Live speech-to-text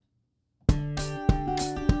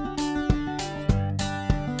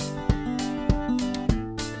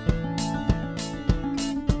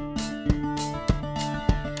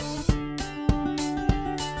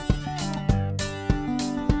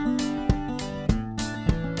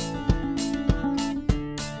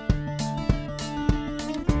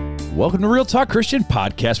Welcome to Real Talk Christian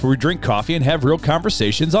Podcast, where we drink coffee and have real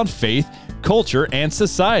conversations on faith, culture, and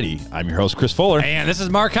society. I'm your host, Chris Fuller. And this is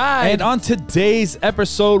Mark Hyde. And on today's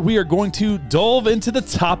episode, we are going to delve into the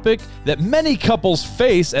topic that many couples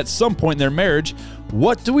face at some point in their marriage.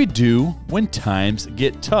 What do we do when times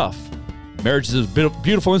get tough? Marriage is a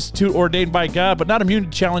beautiful institute ordained by God, but not immune to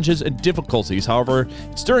challenges and difficulties. However,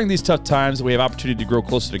 it's during these tough times that we have opportunity to grow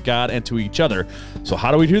closer to God and to each other. So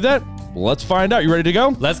how do we do that? Let's find out. You ready to go?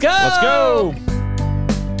 Let's go. Let's go.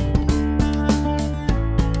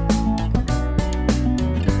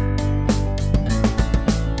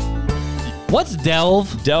 What's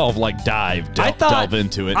delve? Delve, like dive. Delve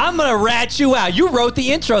into it. I'm going to rat you out. You wrote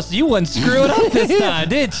the intro, so you wouldn't screw it up this time,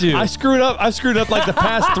 didn't you? I screwed up. I've screwed up like the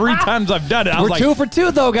past 3 times I've done it. We're 2 for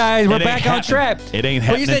 2, though, guys. We're back on track. It ain't But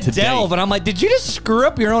happening you said today. delve, and I'm like, did you just screw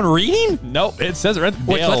up your own reading? Nope, it says it right there.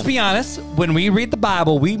 Which, let's be honest, when we read the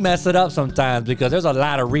Bible, we mess it up sometimes because there's a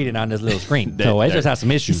lot of reading on this little screen. So it just has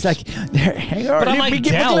some issues. It's like, hang on. But I'm like,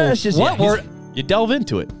 delve. What word? You delve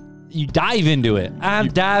into it. You dive into it. I'm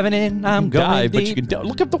diving in. I'm going Dive, deep. but you can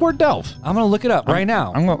look up the word delve. I'm going to look it up right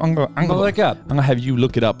now. I'm gonna look up. I'm gonna have you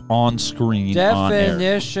look it up on screen. On air.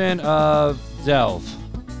 Definition of delve.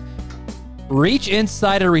 Reach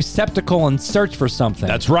inside a receptacle and search for something.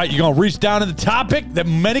 That's right. You're gonna reach down to the topic that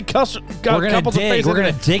many couples We're gonna dig. We're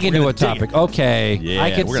gonna dig into a topic. Okay, Yeah,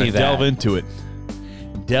 I can we're see gonna that. delve into it.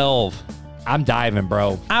 Delve. I'm diving,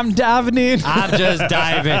 bro. I'm diving in. I'm just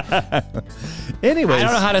diving. Anyways, I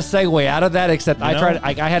don't know how to segue out of that, except I know? tried.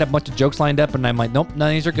 I had a bunch of jokes lined up, and I'm like, nope, none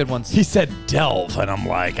of these are good ones. He said delve, and I'm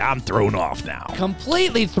like, I'm thrown off now.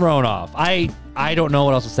 Completely thrown off. I don't know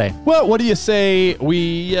what else to say. Well, what do you say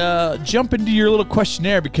we jump into your little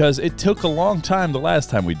questionnaire, because it took a long time the last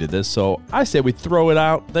time we did this. So I say we throw it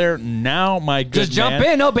out there now, my good Just jump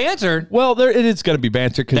man. in, no banter. Well, it is going to be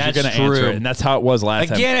banter because you're That's going to answer true. it, and that's how it was last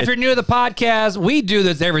time. Again, if you're new to the podcast, we do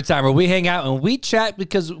this every time where we hang out and we chat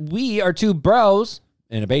because we are 2 bros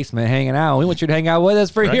in a basement hanging out. We want you to hang out with us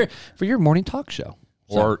for your morning talk show.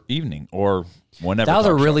 or evening, or whenever. That was a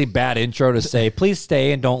talk show. really bad intro to say. Please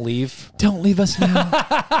stay and don't leave. Don't leave us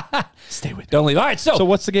now. Stay with. Don't leave. All right, so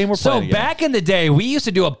what's the game we're playing? So back in the day, we used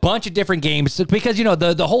to do a bunch of different games because, you know,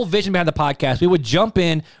 the whole vision behind the podcast, we would jump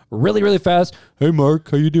in really, really fast. Hey,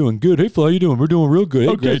 Mark, how you doing? Good. Hey, Flo, how you doing? We're doing real good. Hey,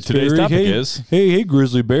 Okay, Grace today's Fairy. topic Hey, is- Hey,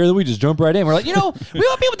 Grizzly Bear. Then we just jump right in. We're like, you know, we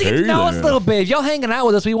want people to get Hey to know us there. a little bit. If y'all hanging out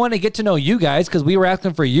with us, we want to get to know you guys because we were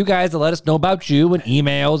asking for you guys to let us know about you and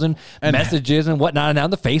emails and messages and whatnot. And now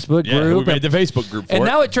the Facebook Yeah, group. we made the Facebook group for And it.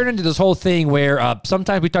 now it turned into this whole thing where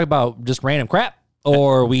sometimes we talk about just random crap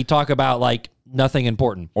or we talk about like nothing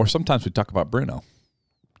important. Or sometimes we talk about Bruno.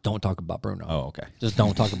 Don't talk about Bruno. Oh, okay. Just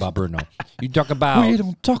don't talk about Bruno. You talk about... We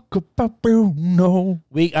don't talk about Bruno.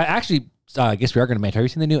 I guess we are going to make. Have you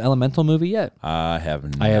seen the new Elemental movie yet? I have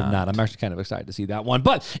not. I have not. I'm actually kind of excited to see that one.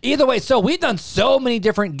 But either way, so we've done so many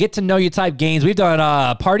different get-to-know-you type games. We've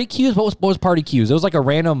done Party Cues. What was Party Cues? It was like a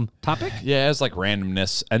random topic? Yeah, it's like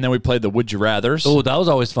randomness. And then we played the Would You Rathers. Oh, that was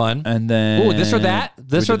always fun. And then... Ooh, this or that?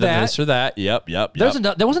 This we or did the that? This or that. Yep.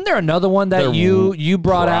 Wasn't there another one that you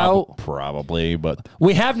brought out? Probably, but...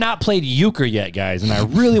 We have not played Euchre yet, guys, and I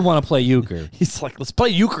really want to play Euchre. He's like, let's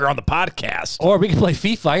play Euchre on the podcast. Or we can play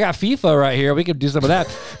FIFA. I got FIFA right here. We could do some of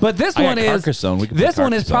that. But this I one got is Carcassonne. We can play this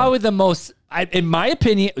one is Carcassonne. probably the most. In my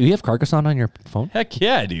opinion, you have Carcassonne on your phone. Heck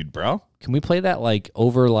yeah, dude, bro. Can we play that like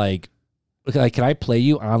over like? Can I play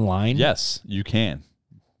you online? Yes, you can.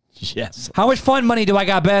 Yes. How much fun money do I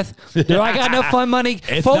got, Beth? Do I got enough fun money?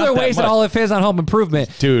 It's Fuller not that wasted much. all of his on home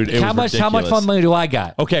improvement, Dude, it How was much ridiculous. fun money do I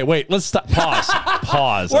got? Okay, wait. Let's stop. Pause.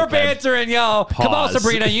 Pause. We're okay? bantering, y'all. Come on, Pause.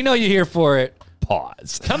 Sabrina. You know you're here for it.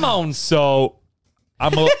 Pause. Come on. So,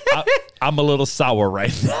 I'm a little sour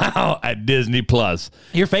right now at Disney Plus.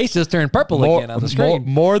 Your face just turned purple again on the screen.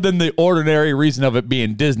 More than the ordinary reason of it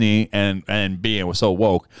being Disney and being so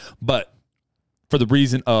woke, but for the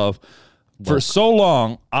reason of for so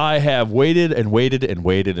long I have waited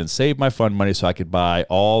and saved my fun money so I could buy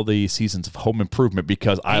all the seasons of Home Improvement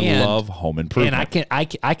because I love Home Improvement. And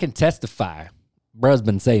I can testify. Bro's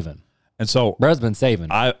been saving. And so Bro's been saving.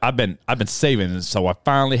 I've been saving, and so I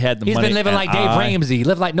finally had the He's money. been living and like Dave Ramsey,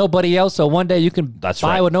 live like nobody else. So one day you can buy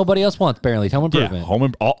right. what nobody else wants. Apparently, Home Yeah,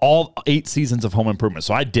 Improvement. all 8 seasons of Home Improvement.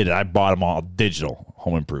 So I did it. I bought them all digital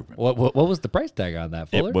Home Improvement. What was the price tag on that?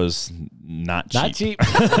 Fuller? It was not cheap.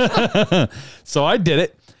 Not cheap. So I did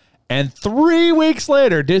it. And 3 weeks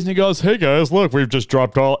later, Disney goes, "Hey guys, look, we've just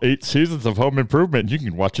dropped all 8 seasons of Home Improvement. You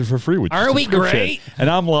can watch it for free with your Aren't we subscription." great? And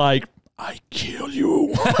I'm like, I kill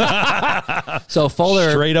you. So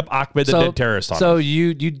Fuller Straight up Ahmed the Dead Terrorist on So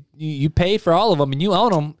him. you pay for all of them and you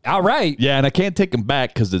own them outright. Yeah, and I can't take them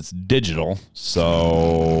back because it's digital.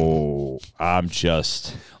 So I'm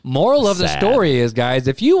just... Moral of the sad. story is, guys,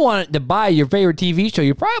 if you want to buy your favorite TV show,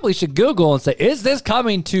 you probably should Google and say, is this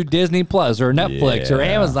coming to Disney Plus or Netflix or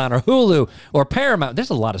Yeah. Amazon or Hulu or Paramount? There's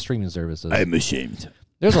a lot of streaming services. I'm ashamed.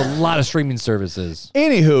 There's a lot of streaming services.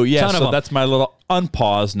 Anywho, yeah, Ton of so them. that's my little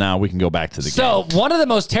unpause. Now we can go back to the game. So one of the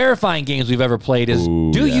most terrifying games we've ever played is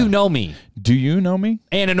Ooh, Do yeah. You Know Me? Do you know me?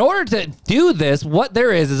 And in order to do this, what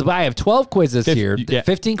there is I have 12 quizzes here. yeah.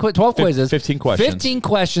 12 quizzes. 15 questions. 15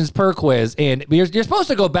 questions per quiz. And you're supposed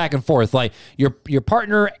to go back and forth. Like your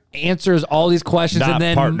partner answers all these questions Not and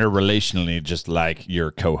then partner relationally, just like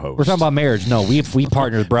your co-host. we're talking about marriage. No, we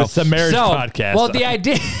partners, bro. It's a marriage podcast. Well, the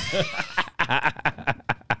idea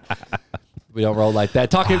we don't roll like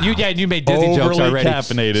that. You made Disney jokes Overly already.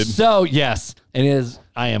 caffeinated. So yes, it is.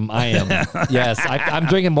 I am. Yes, I'm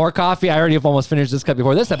drinking more coffee. I already have almost finished this cup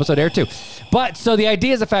before this episode aired too. But so the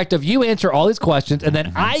idea is the fact of you answer all these questions and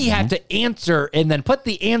then I have to answer and then put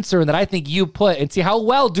the answer that I think you put and see how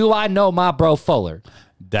well do I know my bro Fuller.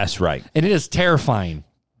 That's right. And it is terrifying.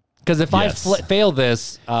 Because if Yes. I fail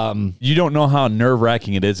this, You don't know how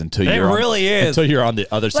nerve-wracking it is until you're really until you're on the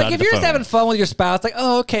other side like of if the you're phone. just having fun with your spouse, like,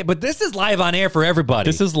 oh, okay, but this is live on air for everybody.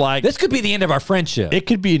 This is like This could be the end of our friendship. it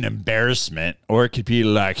could be an embarrassment, or it could be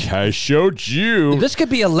like I showed you. This could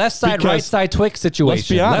be a left side, Because, right side Twix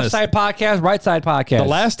situation. be Left honest, side podcast, right side podcast. The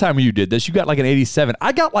last time you did this, you got like an 87.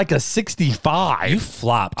 I got like a 65. you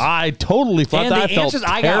flopped. I totally thought and that. the I felt answers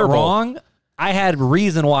I got terrible. wrong, I had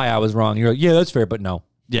reason why I was wrong. You're like, yeah, that's fair, but no.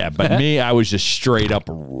 Yeah, but me, I was just straight up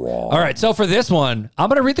wrong. All right, so for this one, I'm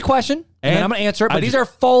going to read the question and then I'm going to answer it. But I these ju- are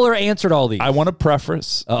Fuller answered all these. I want to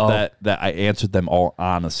preface Uh-oh. that I answered them all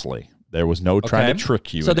honestly. There was no trying Okay. to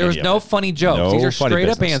trick you. So in there was any of no it. funny jokes. No These are funny straight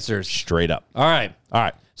up business. answers. Straight up. All right. All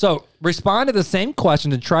right. So respond to the same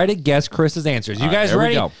question and try to guess Chris's answers. You All right, guys here we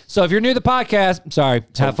ready? go. So if you're new to the podcast, sorry,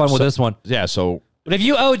 have fun with this one. Yeah. So But if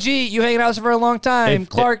you OG, you hanging out for a long time, If-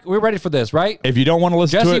 Clark, we're ready for this, right? if you don't want to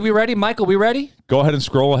listen Jesse, to it, we ready? Michael, we ready? go ahead and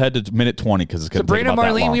scroll ahead to minute 20 because it's going to take Sabrina, about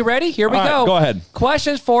that Marlene, long. we ready? Here we All right, go. go ahead.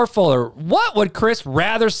 Questions for Fuller. What would Chris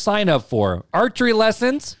rather sign up for? Archery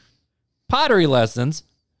lessons, pottery lessons,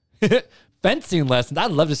 fencing lessons.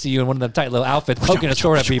 I'd love to see you in one of them tight little outfits poking a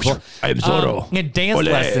sword at people. I am Zorro. And dance Ole.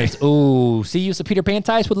 lessons. Ooh, see you some Peter Pan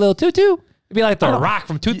ties with a little tutu? It'd be like the Rock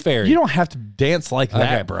from Tooth Fairy. You don't have to dance like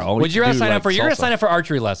that, Okay. bro. Would you rather do sign like up for? You're gonna salsa. sign up for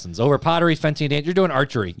archery lessons over pottery, fencing, dance. You're doing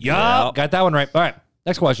archery. Yeah. Yup, got that one right. All right.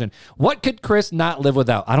 Next question. What could Chris not live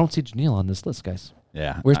without? I don't see Janelle on this list, guys.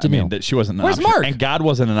 Yeah. Where's I mean, Janelle? that she wasn't an Where's option. Mark? And God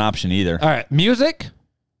wasn't an option either. All right. Music,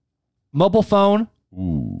 mobile phone,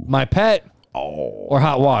 Ooh. my pet, Oh. or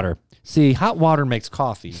hot water. See, hot water makes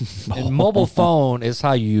coffee, and mobile phone is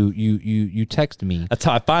how you text me. That's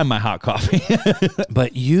how I find my hot coffee.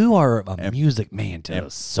 But you are a music man to the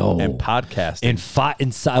soul. and podcasting.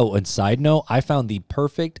 And side note, I found the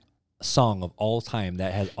perfect song of all time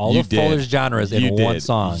that has all You of Fuller's did. genres You in did. one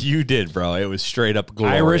song. You did, bro. It was straight up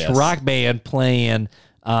glorious. Irish rock band playing.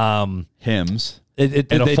 Hymns. They In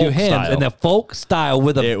a do folk hymns style. in the folk style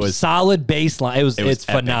with a It was- solid bass line. It's epic.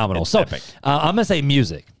 phenomenal. It's so epic. I'm gonna say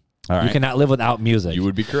music. All You right. cannot live without music. You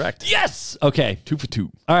would be correct. Yes. Okay. 2 for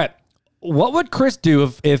 2. All right. What would Chris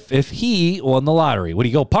do if he won the lottery? Would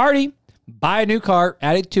he go party, buy a new car,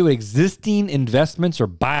 add it to existing investments, or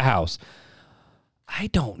buy a house? I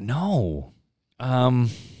don't know.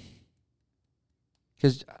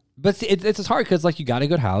 But see, it's just hard because like you got a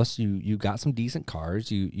good house, you got some decent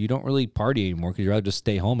cars, you don't really party anymore because you'd rather just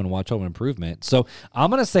stay home and watch Home Improvement. So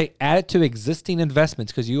I'm gonna say add it to existing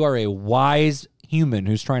investments because you are a wise human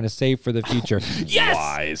who's trying to save for the future. Yes.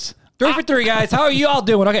 Wise. 3 for 3, guys. How are you all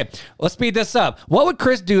doing? Okay, let's speed this up. What would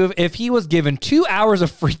Chris do if he was given 2 hours of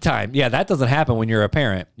free time? Yeah, that doesn't happen when you're a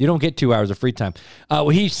parent. You don't get 2 hours of free time.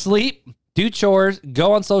 Would he sleep, do chores,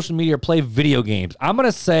 go on social media, or play video games? I'm going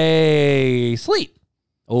to say sleep.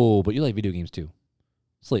 Oh, but you like video games too.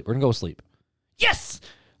 Sleep. We're going to go with sleep. Yes!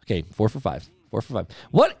 Okay, 4 for 5. 4 for 5.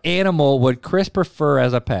 What animal would Chris prefer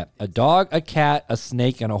as a pet? A dog, a cat, a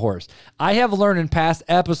snake, and a horse. I have learned in past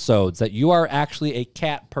episodes that you are actually a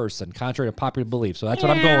cat person, contrary to popular belief. So that's what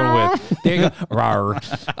I'm going with. There you go.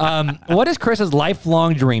 Rawr. What is Chris's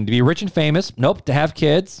lifelong dream? To be rich and famous? Nope. To have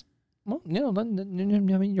kids? Well, I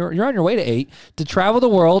mean, you're on your way to 8. To travel the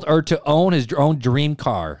world or to own his own dream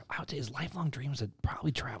car? I would say his lifelong dream is to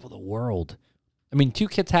probably travel the world. I mean, 2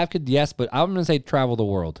 kids have kids, yes, but I'm going to say travel the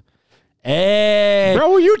world. Hey.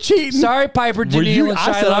 Bro, were you cheating? Sorry, Piper, Janelle, and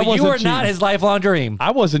I said I Shiloh. You wasn't were not cheating. his lifelong dream.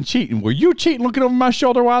 I wasn't cheating. Were you cheating looking over my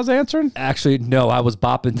shoulder while I was answering? Actually, no, I was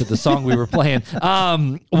bopping to the song we were playing.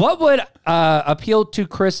 What would appeal to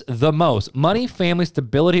Chris the most? Money, family,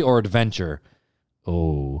 stability, or adventure?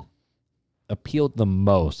 Oh, appealed the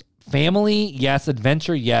most. Family, yes.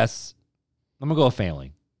 Adventure, yes. I'm going to go with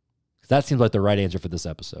family. That seems like the right answer for this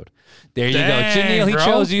episode. There you go. Janelle, he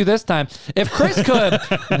chose you this time. If Chris could,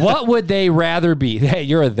 what would they rather be? Hey,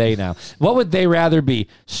 you're a they now. What would they rather be?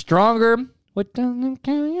 Stronger? What doesn't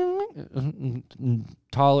kill you?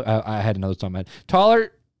 Taller? I had another song in my head.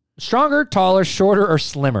 Taller, stronger, taller, shorter, or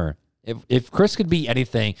slimmer? If Chris could be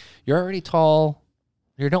anything, you're already tall.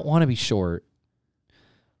 You don't want to be short.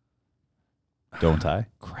 Don't I?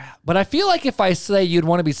 Crap. But I feel like if I say you'd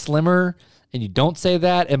want to be slimmer and you don't say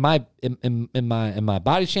that, am I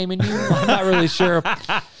body shaming you? I'm not really sure.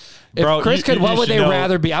 If Bro, Chris could, what would they know.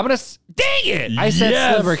 rather be? I'm gonna dang it! I said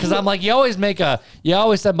Yes. slimmer because I'm like you always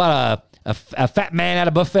said about a fat man at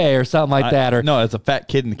a buffet or something like that, or No, it's a fat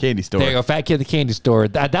kid in the candy store. there you go, fat kid at the candy store.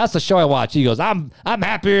 That's the show I watch. He goes, I'm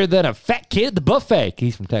happier than a fat kid at the buffet.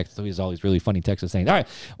 He's from Texas, so he's always really funny Texas sayings. All right,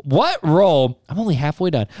 what role? I'm only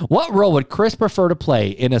halfway done. What role would Chris prefer to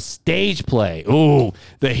play in a stage play? Ooh,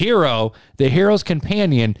 the hero, the hero's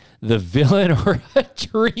companion, the villain, or a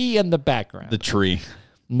tree in the background? The tree.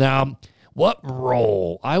 Now, what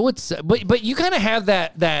role? I would say, but you kind of have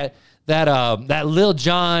that Lil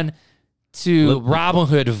Jon to Robin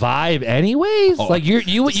Hood vibe anyways. Like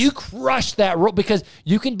you crush that role because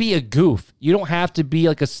you can be a goof. You don't have to be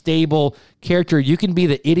like a stable character. You can be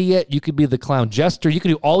the idiot. You could be the clown jester. You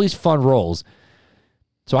can do all these fun roles.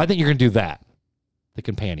 So I think you're going to do that. The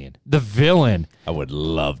companion. The villain. I would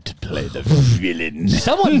love to play the villain.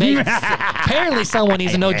 Apparently someone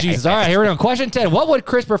needs to know Jesus. All right, here we go. Question 10. What would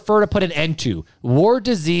Chris prefer to put an end to? War,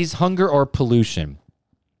 disease, hunger, or pollution?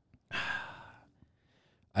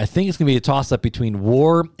 I think it's going to be a toss-up between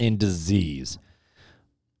war and disease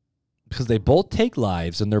because they both take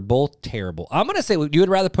lives and they're both terrible. I'm going to say you would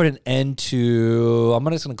rather put an end to... I'm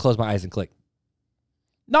just going to close my eyes and click.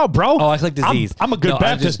 No, bro. Oh, I click disease. I'm a good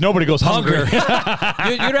Baptist. Nobody goes hungry. You'd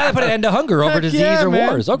rather put an end to hunger over disease or man.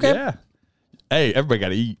 wars. Okay. Yeah. Hey, everybody got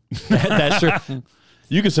to eat. That's true.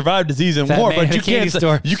 You can survive disease and Fat war, man but in a you candy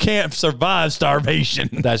store. you can't survive starvation.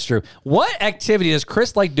 That's true. What activity does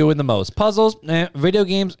Chris like doing the most? Puzzles, video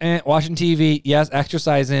games, watching TV, yes,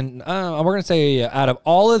 exercising. We're going to say out of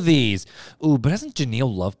all of these. Ooh, but doesn't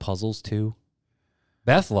Janelle love puzzles too?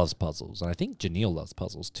 Beth loves puzzles, and I think Janelle loves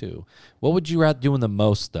puzzles too. What would you rather doing the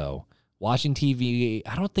most, though? Watching TV.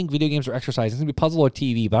 I don't think video games or exercise. It's going to be puzzle or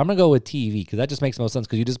TV, but I'm going to go with TV because that just makes the most sense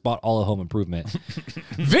because you just bought all of Home Improvement.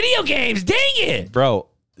 Video games, dang it! Bro,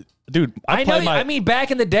 dude, I know. I mean,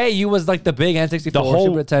 back in the day, you was like the big N64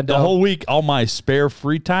 Super Nintendo. The whole week, all my spare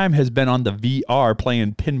free time has been on the VR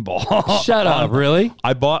playing pinball. Shut up, really?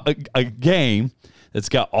 I bought a game that's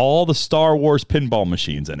got all the Star Wars pinball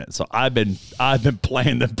machines in it. So I've been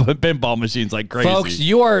playing the pinball machines like crazy. Folks,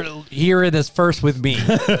 you are hearing this first with me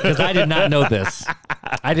because I did not know this.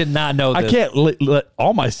 I did not know this. I can't let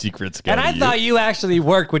all my secrets go. And I thought you actually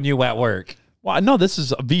work when you at work. Well, no, this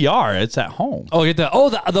is VR. It's at home. Oh, you're the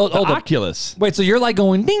Oculus. Wait, so you're like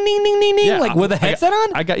going ding ding ding ding ding Yeah, like with a headset on?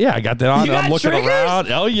 I got that on. You got I'm looking triggers?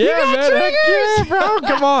 around. Oh yeah, You got man. Heck yeah, triggers? bro.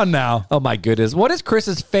 Come on now. Oh my goodness. What is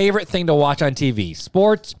Chris's favorite thing to watch on TV?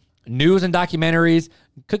 Sports, news and documentaries,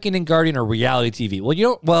 cooking and gardening, or reality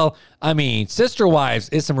TV? Sister Wives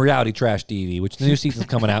is some reality trash TV, which the new season's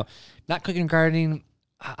coming out. Not cooking and gardening.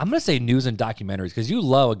 I'm going to say news and documentaries because you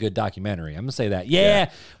love a good documentary. I'm going to say that.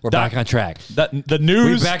 Yeah. We're back on track. The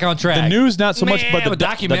news. We're back on track. The news, not so much, but the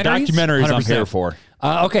documentaries I'm 100%. here for.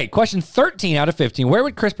 Okay, question 13 out of 15. Where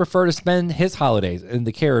would Chris prefer to spend his holidays? In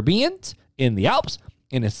the Caribbean, in the Alps,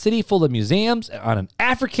 in a city full of museums, on an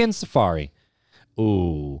African safari?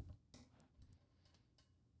 Ooh.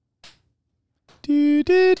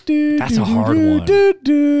 That's a hard one.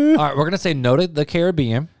 All right, we're going to say no to the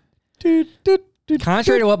Caribbean.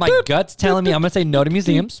 Contrary to what my gut's telling me, I'm going to say no to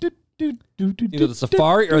museums. Either the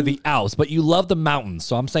safari or the Alps, but you love the mountains,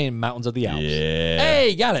 so I'm saying mountains of the Alps. Yeah.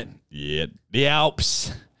 Hey, got it. Yeah. The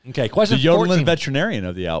Alps. Okay, question The yodeling 14. veterinarian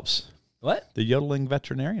of the Alps. What? The yodeling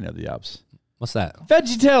veterinarian of the Alps. What's that?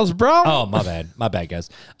 VeggieTales, bro. Oh, my bad. My bad, guys.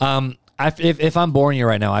 If I'm boring you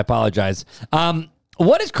right now, I apologize.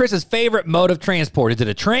 What is Chris's favorite mode of transport? Is it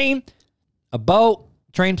a train, a boat,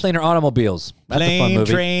 train, plane, or automobiles? That's a fun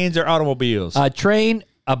movie. Trains, or automobiles? A train,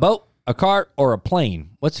 a boat, a car, or a plane?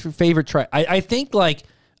 What's your favorite train? I think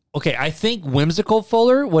Whimsical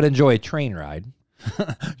Fuller would enjoy a train ride.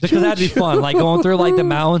 Because that'd be fun, like going through like the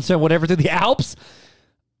mountains or whatever through the Alps.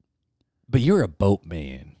 But you're a boat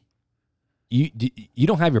man. You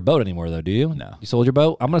don't have your boat anymore, though, do you? No. You sold your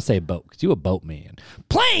boat? I'm going to say boat because you a boat man.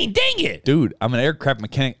 Plane, dang it. Dude, I'm an aircraft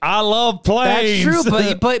mechanic. I love planes. That's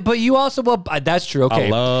true, but you also that's true. Okay. I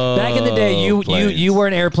love Back in the day, you planes. were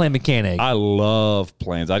an airplane mechanic. I love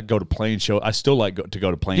planes. I'd go to plane show. I still like to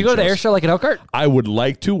go to plane you go to the air shows. show like an Elkhart? I would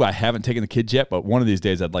like to. I haven't taken the kids yet, but one of these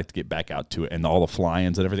days I'd like to get back out to it and all the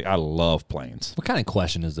fly-ins and everything. I love planes. What kind of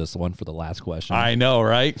question is this one for the last question? I know,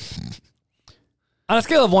 right? On a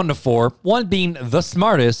scale of 1 to 4, 1 being the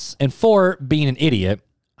smartest and 4 being an idiot,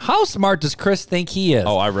 how smart does Chris think he is?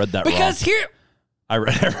 Oh, I read that because wrong. here. I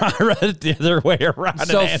read it the other way around.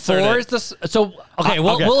 So and 4 answered is the okay. okay.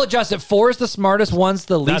 We'll adjust it. 4 is the smartest. 1's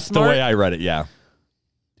the least That's smart. the way I read it. Yeah,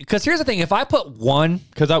 Because here's the thing: if I put 1,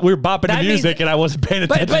 because we were bopping That to means- music and I wasn't paying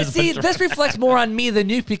attention. but to the see, picture. this reflects more on me than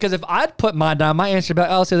you. Because if I'd put mine down, my answer would be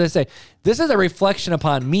like, oh, so they say this is a reflection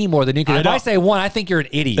upon me more than you. Because if know. I say 1, I think you're an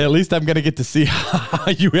idiot. At least I'm gonna get to see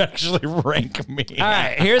how you actually rank me. All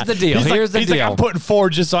right, here's the deal. Here's the he's deal. like, I'm putting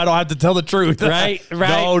 4 just so I don't have to tell the truth. Right.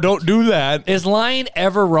 No, don't do that. Is lying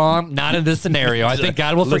ever wrong? Not in this scenario. I think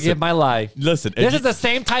God will Listen, forgive my lie. Listen, This if is the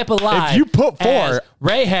same type of lie. if you put 4 as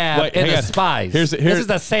Rahab Wait, and hang the on. spies. Here's this is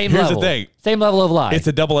the same here's level. the thing. Same level of lie. It's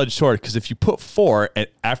a double-edged sword because if you put 4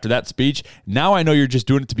 after that speech, now I know you're just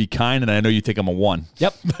doing it to be kind, and I know you think I'm a 1.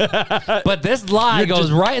 Yep. But this lie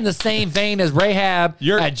goes right in the same vein as Rahab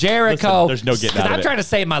at Jericho. Listen, there's no getting out of I'm it. trying to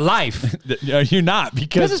save my life. You're not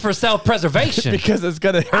because This is for self-preservation. because it's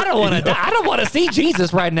gonna. Hurt I don't want you. to. I don't want to see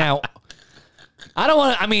Jesus right now. I don't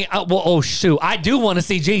want to. I mean, well, oh shoot, I do want to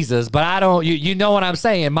see Jesus, but I don't. You know what I'm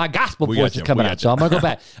saying? My gospel We voice got you. is coming We out, got so you. I'm gonna go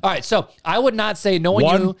back. All right, so I would not say knowing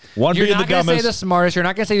you. One You're being not the gonna say dumbest. the smartest. You're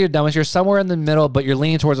not gonna say you're the dumbest. You're somewhere in the middle, but you're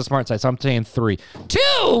leaning towards the smart side. So I'm saying 3.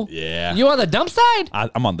 2. Yeah. You on the dumb side?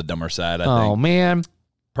 I'm on the dumber side. I Oh think man.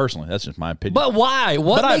 personally, that's just my opinion. But why?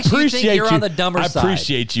 What But makes you think you're on the dumber side? I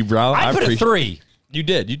appreciate you, bro. I put a 3. You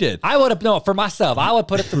did. I would have no for myself. I would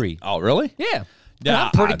put a 3. Oh, really? Yeah. Yeah,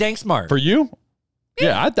 I'm pretty dang smart. For you?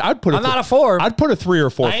 Yeah, I'd put. I'm not a 4. I'd put a 3 or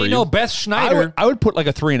 4 I for ain't you. no Beth Schneider. I would put like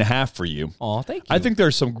a 3.5 for you. Oh, thank you. I think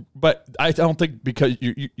there's some, but I don't think because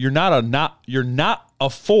you're not a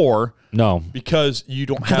 4 no, because you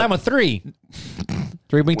don't because have. I'm a 3.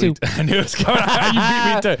 3 being 2. I knew it was coming. You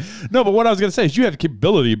beat me too. No, but what I was gonna say is you have the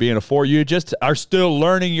capability of being a 4. You just are still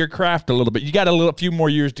learning your craft a little bit. You got a few more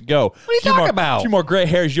years to go. What are you talking about? A few more gray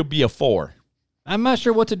hairs, you'll be a 4. I'm not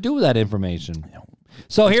sure what to do with that information.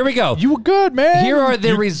 So here we go. You were good, man. Here are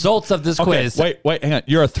the results of this quiz. Wait, hang on.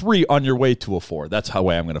 You're a 3 on your way to a 4. That's how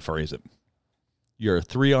way I'm going to phrase it. You're a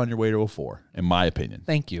 3 on your way to a 4, in my opinion.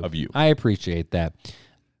 Thank you. Of you. I appreciate that.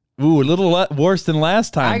 Ooh, a little worse than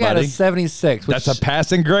last time, I got buddy. a 76. Which That's a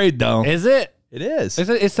passing grade, though. Is it? It is.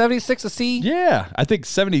 Is 76 a C? Yeah, I think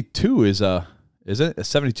 72 is a. Is it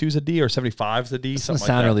 72 is a D or 75 is a D? It doesn't Something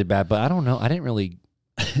sound like really bad, but I don't know. I didn't really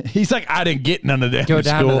that. He's like, I didn't get none of that. go in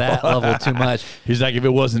down school. to that level too much. He's like, if it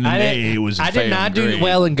wasn't an A, it was. A I did not do grade.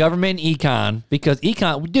 well in government econ because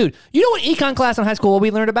econ, dude, you know what econ class in high school what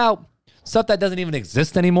we learned about? Stuff that doesn't even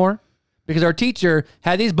exist anymore. Because our teacher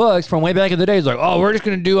had these books from way back in the day. He's like, oh, we're just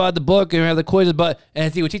going to do the book and have the quizzes.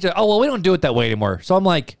 And he would teach us, oh, well, we don't do it that way anymore. So I'm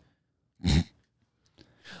like, so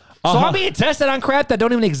I'm being tested on crap that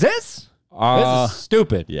don't even exist? This is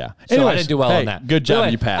stupid. Yeah. So I Anyways, didn't do well hey, on that. good job,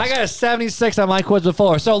 Anyway, you passed. I got a 76 on my quiz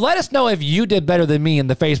before. So let us know if you did better than me in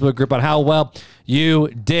the Facebook group on how well you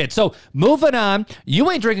did. So moving on, you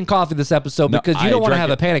ain't drinking coffee this episode because you don't want to have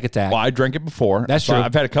a panic attack. Well, I drank it before. That's so true.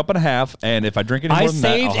 I've had a cup and a half, and if I drink any more I than that,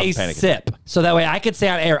 I'll saved have a a panic sip attack. so that way I could say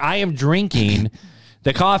on air I am drinking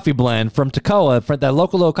the coffee blend from Toccoa, from that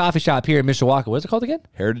local little coffee shop here in Mishawaka. What's it called again?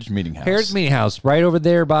 Heritage Meeting House. Heritage Meeting House, right over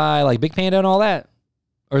there by like Big Panda and all that.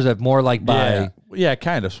 Or is it more like by? Yeah,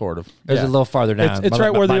 kind of, sort of. Or is it a little farther down? It's by-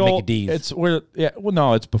 right by- where by the Mickey old. D's? It's where. Yeah. Well,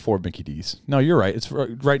 no, it's before Mickey D's. No, you're right. It's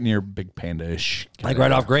right near Big Panda-ish. Like right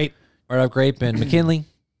off Grape and McKinley.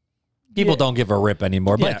 People don't give a rip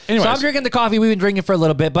anymore. But Yeah, anyways. so I'm drinking the coffee we've been drinking for a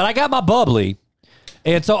little bit, but I got my bubbly.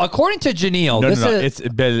 And so according to Janelle, No, this no, is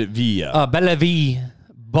it's Bellevia. Bellevue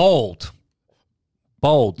bold.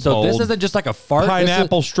 So this Bold. isn't just like a fart.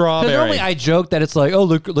 Pineapple strawberry. Normally I joke that it's like, oh,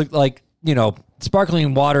 look like, you know,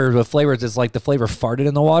 sparkling water with flavors is like the flavor farted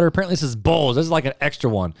in the water. Apparently this is bold. This is like an extra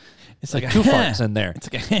one. It's like 2 farts in there.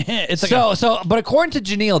 It's like But according to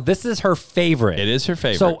Janelle, this is her favorite. it is her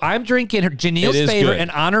favorite. So I'm drinking Janelle's It is favorite good. in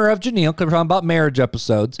honor of Janelle because we're talking about marriage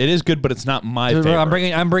episodes. it is good, but it's not my favorite.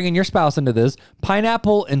 I'm bringing your spouse into this.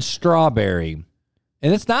 Pineapple and strawberry.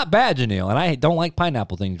 And it's not bad, Janelle. And I don't like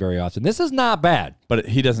pineapple things very often. This is not bad. But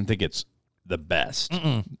he doesn't think it's the best.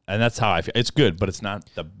 And that's how I feel. It's good, but it's not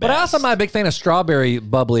the best. But I also am not a big fan of strawberry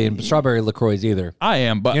bubbly and strawberry LaCroix either. I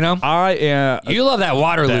am, but You know? I am. You love that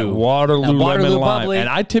Waterloo. That Waterloo lemon lime, bubbly. and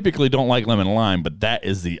I typically don't like lemon lime, but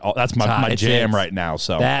that's my It jam hits. right now.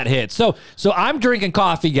 So That hits. So I'm drinking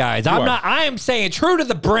coffee, guys. I am saying true to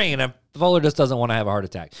the brain. If Fuller just doesn't want to have a heart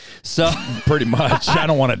attack. So pretty much, I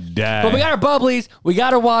don't want to die. but we got our bubblies, we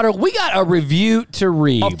got our water, we got a review to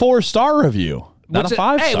read. a 4-star review, not Which a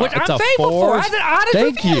 5-star. hey, which It's I'm a thankful for. 4. That's an honest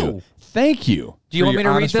Thank review. Thank you. Do you want me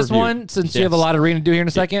to read this one since you have a lot of reading to do here in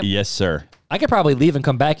a second? Yes, sir. I could probably leave and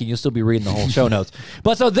come back and you'll still be reading the whole show notes.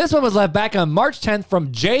 But so this one was left back on March 10th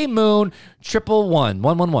from J Moon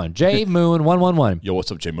 111. J Moon 111. Yo,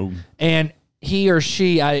 what's up, J Moon? And he or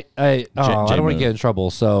she, I don't want to J-Moon. get in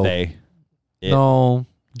trouble. So They. no.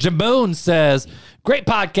 Jamoon says, great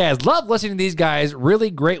podcast. Love listening to these guys. Really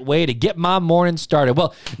great way to get my morning started.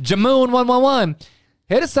 Well, Jamoon 111,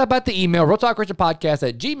 hit us up at the email,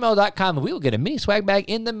 realtalkchristianpodcast@gmail.com, and we will get a mini swag bag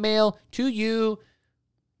in the mail to you.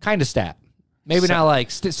 Kind of stat. Maybe not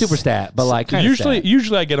like super stat, but like kind of stat.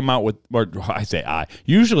 Usually I get them out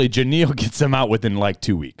usually Janelle gets them out within like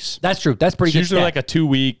 2 weeks. That's true. That's pretty It's good usually stat. like a 2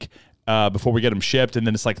 week before we get them shipped, and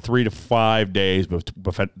then it's like 3 to 5 days.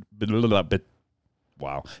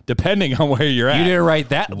 Wow, depending on where you're at. You didn't write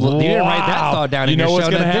that. You didn't write that thought down in your what's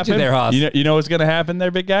show, gonna did happen? you there, Hoss? You know what's going to happen there,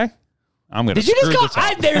 big guy? I'm going to Did you just screw call? this up.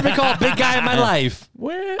 I've never been called big guy in my life.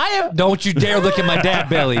 I have. Don't you dare look at my dad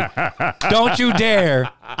belly. Don't you dare.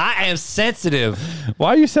 I am sensitive.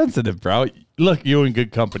 Why are you sensitive, bro? Look, you in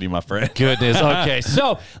good company, my friend. Goodness. Okay,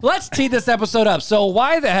 so let's tee this episode up. So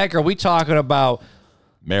why the heck are we talking about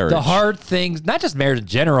Marriage. the hard things, not just marriage in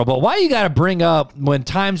general, but why you got to bring up when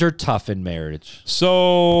times are tough in marriage?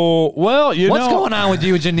 So, well, What's going on with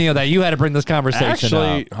you and Janelle that you had to bring this conversation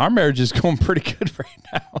Actually, up? our marriage is going pretty good right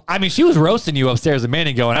now. I mean, she was roasting you upstairs a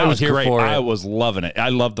minute ago, and I was here great. for it. I was loving it. I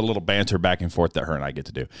love the little banter back and forth that her and I get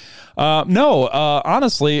to do.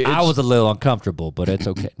 Honestly, I was a little uncomfortable, but it's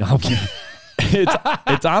okay. No, I'm kidding.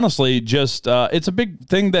 it's honestly just it's a big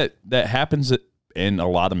thing that happens in a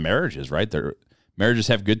lot of marriages, right? Marriages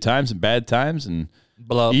have good times and bad times, and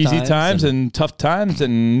Blow easy times and tough times,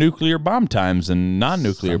 and nuclear bomb times and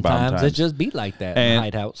non-nuclear bomb times. Sometimes it just be like that in the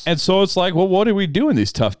White House. And so it's like, well, what do we do in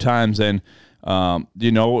these tough times? And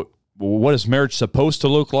what is marriage supposed to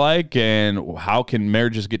look like, and how can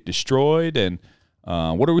marriages get destroyed, and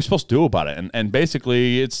what are we supposed to do about it? And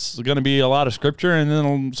basically, it's going to be a lot of scripture and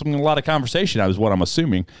then a lot of conversation. Is what I'm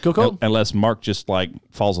assuming. Cool. Unless Mark just like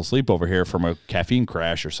falls asleep over here from a caffeine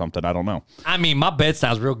crash or something. I don't know. I mean, my bed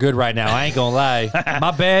sounds real good right now. I ain't gonna lie.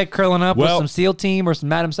 My bed curling up with some SEAL team or some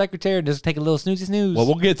Madam Secretary and just take a little snoozy snooze. Well,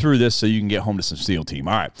 we'll get through this so you can get home to some SEAL team.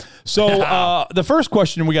 All right. So the first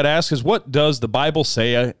question we got to ask is, what does the Bible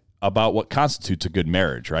say about what constitutes a good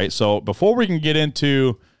marriage, right? So before we can get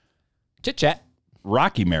into chit chat.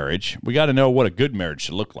 rocky marriage, we got to know what a good marriage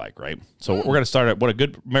should look like, right? So we're going to start at what a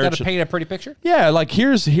good marriage Got to paint a pretty picture. Yeah, like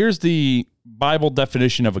here's the Bible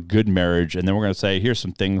definition of a good marriage, and then we're going to say here's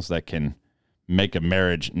some things that can make a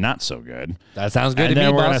marriage not so good. That sounds good And to me,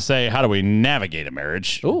 then we're going to boss. say how do we navigate a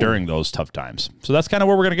marriage Ooh. during those tough times. So that's kind of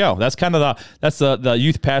where we're going to go. That's kind of the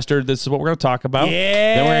youth pastor. This is what we're going to talk about.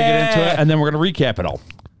 Yeah. Then we're going to get into it, and then we're going to recap it all.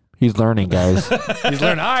 He's learning, guys. He's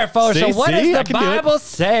learning. All right, fellas. So what does I the can do it. Bible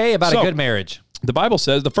say about a good marriage? The Bible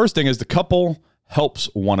says the first thing is the couple helps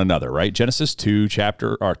one another, right? Genesis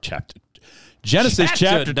chapter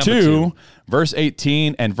Chapter 2, verse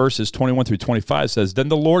 18 and verses 21 through 25 says, Then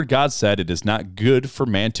the Lord God said, It is not good for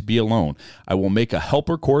man to be alone. I will make a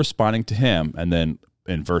helper corresponding to him. And then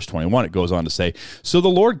in verse 21, it goes on to say, So the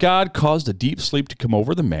Lord God caused a deep sleep to come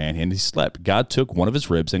over the man, and he slept. God took one of his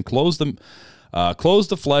ribs and closed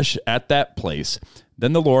the flesh at that place.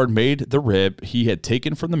 Then the Lord made the rib he had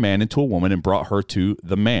taken from the man into a woman and brought her to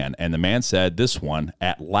the man. And the man said, This one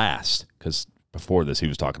at last, because before this he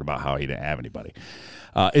was talking about how he didn't have anybody,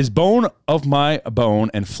 is bone of my bone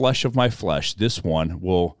and flesh of my flesh. This one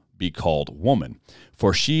will be called woman,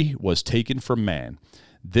 for she was taken from man.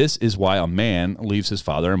 This is why a man leaves his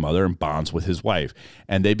father and mother and bonds with his wife,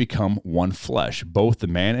 and they become one flesh. Both the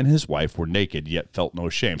man and his wife were naked, yet felt no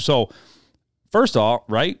shame. So, first off,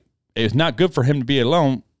 right, it's not good for him to be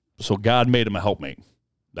alone, so God made him a helpmate.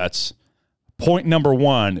 That's point number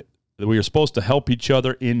one, that we are supposed to help each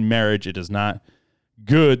other in marriage. It is not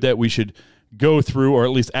good that we should go through, or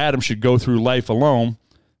at least Adam should go through life alone.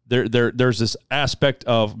 There's this aspect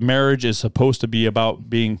of marriage is supposed to be about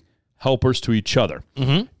being helpers to each other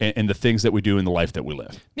in the things that we do in the life that we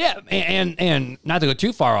live. Yeah, and not to go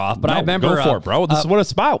too far off, but No, I remember go for it, bro. This is what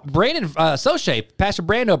it's about. Brandon Soche, Pastor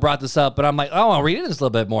Brando brought this up, but I'm like, oh, I'll read into this a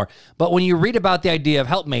little bit more. But when you read about the idea of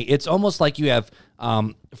helpmate, it's almost like you have,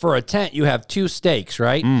 for a tent, you have two stakes,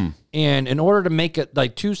 right? And in order to make it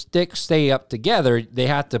like two sticks stay up together, they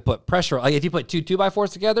have to put pressure. Like if you put two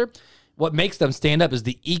 2x4s together, what makes them stand up is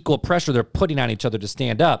the equal pressure they're putting on each other to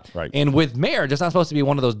stand up. Right. And with marriage, it's not supposed to be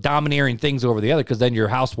one of those domineering things over the other, because then your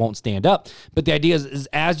house won't stand up. But the idea is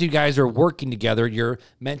as you guys are working together, you're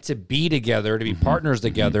meant to be together, to be partners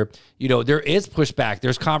together. You know, there is pushback.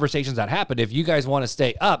 There's conversations that happen. If you guys want to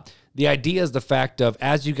stay up, the idea is the fact of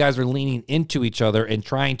as you guys are leaning into each other and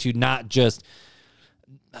trying to not just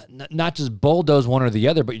bulldoze one or the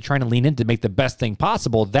other, but you're trying to lean in to make the best thing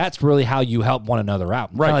possible. That's really how you help one another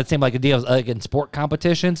out. Right. Kind of the same like a deal like in sport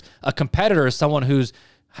competitions. A competitor is someone who's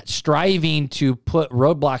striving to put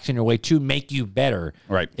roadblocks in your way to make you better.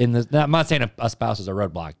 Right. I'm not saying a spouse is a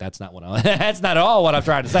roadblock. That's not what that's not at all what I'm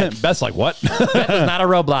trying to say. Beth's like, what? Beth is not a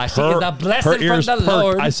roadblock. She is a blessing from the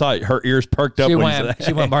Lord. I saw it. Her ears perked up. She when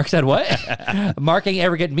went, Mark said what? Mark ain't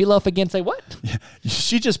ever get meatloaf again. Say what?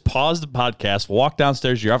 She just paused the podcast, walked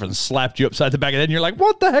downstairs to your office, and slapped you upside the back of the head. And you're like,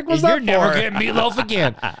 what the heck was that You're for? never getting meatloaf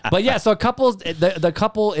again. But yeah, so the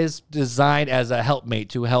couple is designed as a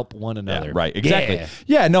helpmate to help one another. Yeah, right, exactly.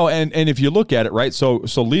 Yeah, no, and if you look at it, right, so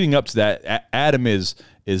leading up to that, Adam is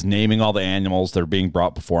naming all the animals that are being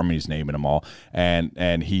brought before him. He's naming them all,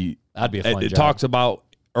 and he That'd be a fun it job. talks about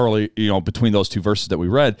early, between those two verses that we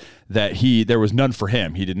read, that there was none for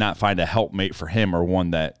him. He did not find a helpmate for him, or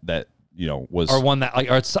one that was, or one that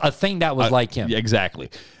or it's a thing that was like him. Yeah,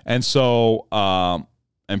 exactly. And so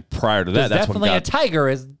and prior to that, that's definitely when a tiger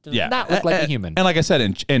does not look like a human. And like I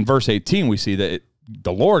said, in verse 18, we see that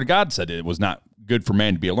the Lord God said it was not good for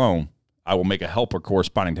man to be alone. I will make a helper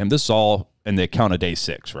corresponding to him. This is all in the account of day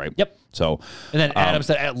 6, right? Yep. So, and then Adam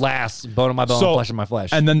said, "At last, bone of my bone, flesh of my flesh."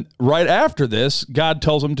 And then right after this, God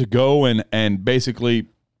tells him to go and basically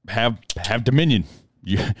have dominion.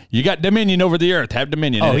 You got dominion over the earth. Have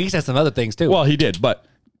dominion. Oh, he said some other things too. Well, he did, but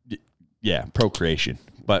yeah, procreation.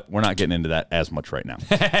 But we're not getting into that as much right now.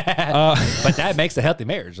 But that makes a healthy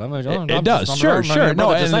marriage. It does. Sure.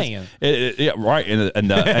 No, yeah, right.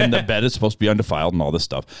 And the bed is supposed to be undefiled and all this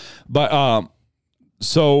stuff. But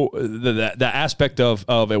so the aspect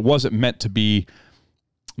of it wasn't meant to be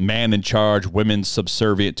man in charge, women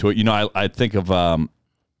subservient to it. I think of and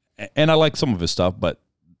I like some of his stuff, but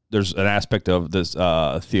there's an aspect of this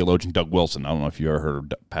theologian Doug Wilson. I don't know if you ever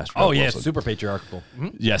heard of Pastor Doug Wilson. Super patriarchal.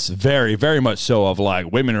 Mm-hmm. Yes, very, very much so, of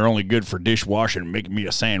like, women are only good for dishwashing and making me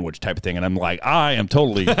a sandwich type of thing. And I'm like, I am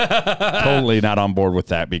totally not on board with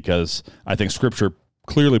that, because I think Scripture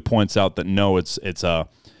clearly points out that no, it's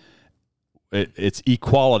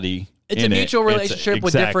equality. It's a mutual relationship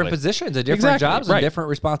with different positions and different jobs and different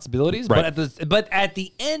responsibilities. Right. But at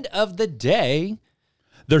the end of the day,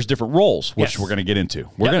 there's different roles, which we're going to get into.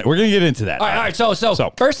 We're going to get into that. All right. So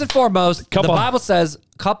first and foremost, the Bible says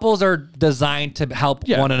couples are designed to help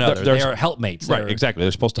one another. They are helpmates. Right, exactly.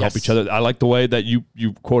 They're supposed to help each other. I like the way that you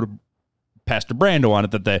quoted Pastor Brando on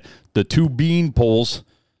it, that the two bean poles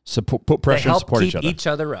put pressure and support each other. Each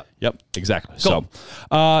other up. Yep, exactly. Cool.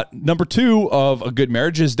 So, number 2 of a good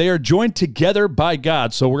marriage is they are joined together by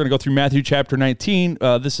God. So we're going to go through Matthew chapter 19.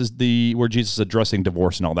 This is where Jesus is addressing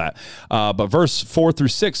divorce and all that. But verse 4 through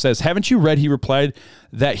 6 says, "Haven't you read," he replied,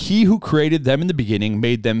 "that he who created them in the beginning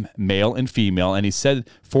made them male and female? And he said,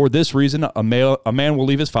 for this reason, a man will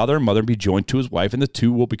leave his father and mother and be joined to his wife, and the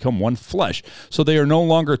two will become one flesh. So they are no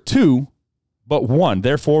longer two, but one.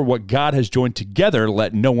 Therefore, what God has joined together,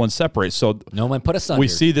 let no one separate." So no one put asunder. We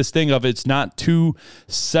see this thing of it's not two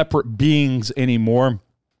separate beings anymore.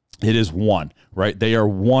 It is one, right? They are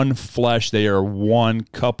one flesh. They are one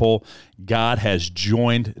couple. God has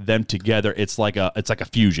joined them together. It's like a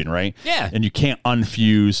fusion, right? Yeah. And you can't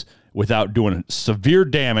unfuse without doing severe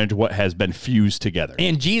damage what has been fused together.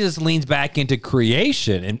 And Jesus leans back into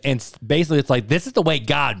creation, and basically it's like, this is the way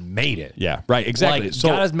God made it. Yeah, right, exactly. Like,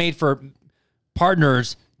 God is made for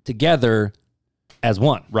partners together as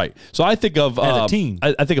one. Right. So I think of as a team.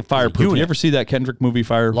 I think of Fireproof. You ever see that Kendrick movie,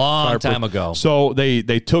 Fireproof? Long time ago. So they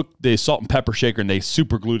took the salt and pepper shaker and they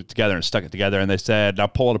super glued it together and stuck it together, and they said, "Now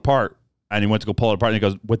pull it apart." And he went to go pull it apart, and he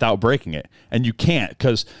goes, "Without breaking it." And you can't,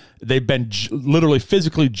 because they've been literally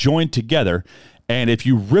physically joined together. And if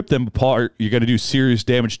you rip them apart, you're going to do serious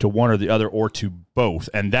damage to one or the other, or to both.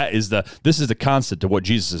 And this is the concept of what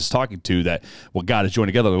Jesus is talking to, that what God has joined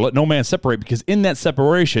together, let no man separate, because in that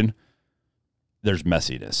separation, there's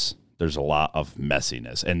messiness. there's a lot of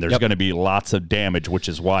messiness, and there's going to be lots of damage, which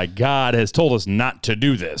is why God has told us not to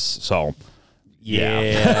do this. So,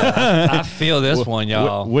 yeah, I feel this one,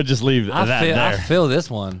 y'all. We'll just leave that there. I feel this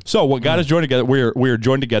one. So what God has joined together, we are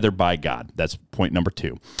joined together by God. That's point number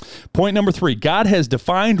 2. Point number 3, God has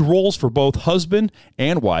defined roles for both husband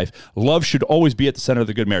and wife. Love should always be at the center of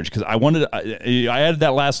the good marriage. Because I added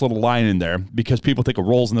that last little line in there because people think of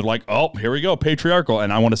roles and they're like, oh, here we go, patriarchal.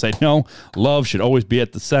 And I want to say, no, love should always be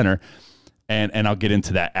at the center. And I'll get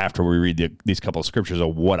into that after we read these couple of scriptures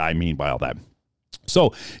of what I mean by all that.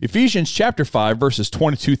 So Ephesians chapter 5, verses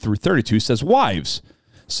 22 through 32 says, wives,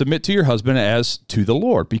 submit to your husband as to the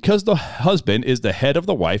Lord, because the husband is the head of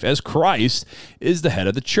the wife, as Christ is the head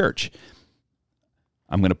of the church.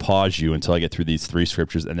 I'm going to pause you until I get through these 3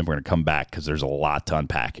 scriptures, and then we're going to come back because there's a lot to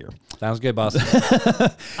unpack here. Sounds good, boss.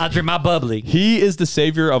 I'll drink my bubbly. He is the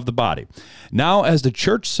Savior of the body. Now, as the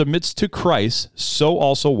church submits to Christ, so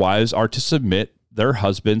also wives are to submit their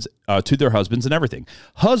husbands to their husbands in everything.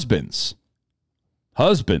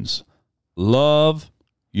 Husbands, love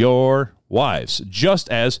your wives, just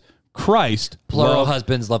as Christ Plural loved.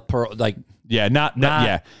 husbands love plural, like Not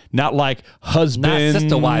like husband, not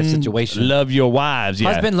sister-wife situation. Love your wives.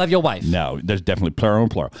 Yeah. Husband, love your wife. No, there's definitely plural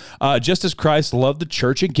and plural. Just as Christ loved the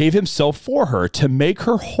church and gave himself for her to make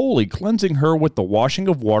her holy, cleansing her with the washing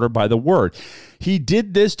of water by the word. He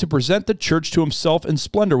did this to present the church to himself in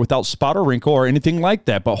splendor, without spot or wrinkle or anything like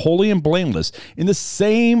that, but holy and blameless. In the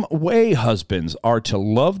same way, husbands are to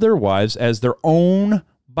love their wives as their own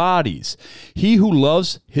bodies. He who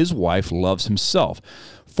loves his wife loves himself.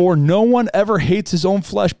 For no one ever hates his own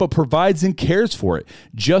flesh, but provides and cares for it,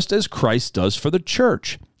 just as Christ does for the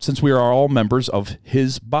church, since we are all members of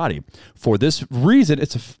his body. For this reason,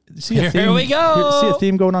 Here we go. See a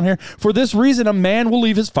theme going on here? For this reason, a man will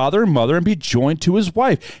leave his father and mother and be joined to his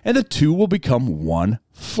wife, and the two will become one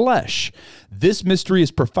flesh. This mystery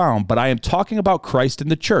is profound, but I am talking about Christ and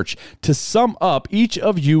the church. To sum up, each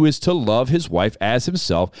of you is to love his wife as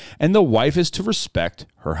himself, and the wife is to respect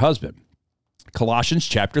her husband. Colossians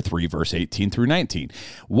chapter 3, verse 18 through 19.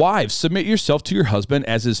 Wives, submit yourself to your husband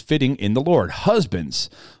as is fitting in the Lord. Husbands,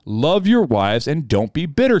 love your wives and don't be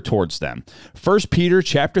bitter towards them. 1 Peter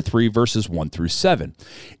chapter 3, verses 1 through 7.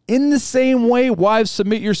 In the same way, wives,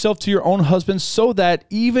 submit yourself to your own husbands, so that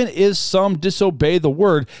even if some disobey the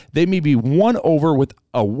word, they may be won over with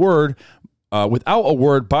a word without a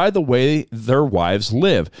word by the way their wives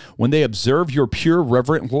live, when they observe your pure,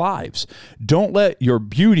 reverent lives. Don't let your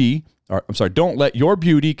beauty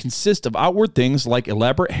consist of outward things like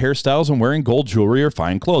elaborate hairstyles and wearing gold jewelry or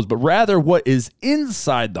fine clothes, but rather what is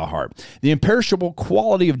inside the heart, the imperishable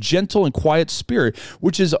quality of gentle and quiet spirit,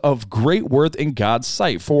 which is of great worth in God's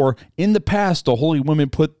sight. For in the past, the holy women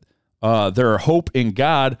put their hope in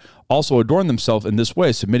God, also adorn themselves in this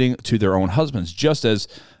way, submitting to their own husbands, just as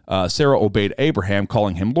Sarah obeyed Abraham,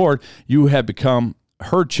 calling him Lord. You have become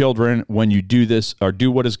her children when you do this, or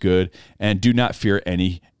do what is good, and do not fear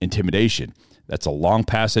any intimidation. That's a long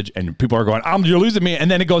passage, and people are going, you're losing me. And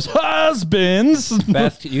then it goes, husbands.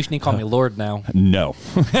 Beth, you should call me Lord now. No.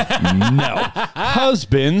 No.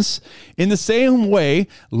 Husbands, in the same way,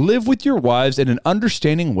 live with your wives in an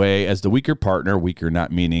understanding way as the weaker partner, weaker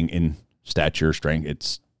not meaning in stature,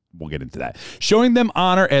 strength. We'll get into that. Showing them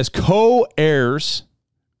honor as co-heirs.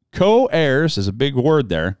 Co-heirs is a big word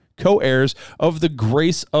there. Co-heirs of the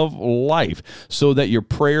grace of life, so that your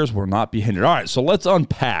prayers will not be hindered. All right, so let's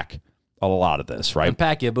unpack a lot of this, right?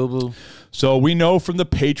 Unpack it, boo-boo. So we know from the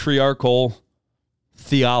patriarchal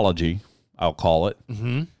theology, I'll call it,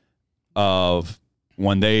 of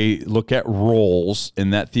when they look at roles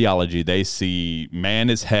in that theology, they see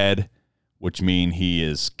man as head, which means he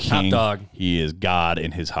is king. Top dog. He is God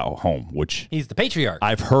in his home, which he's the patriarch.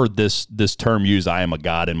 I've heard this term used, I am a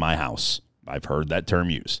God in my house. I've heard that term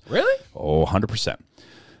used. Really? Oh, 100%.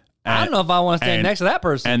 I don't know if I want to stand next to that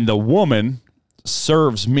person. And the woman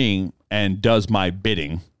serves me and does my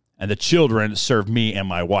bidding, and the children serve me and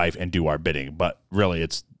my wife and do our bidding. But really,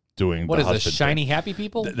 it's doing what the is husband this, shiny, thing. happy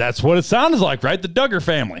people? That's what it sounds like, right? The Duggar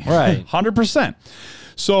family. Right. 100%.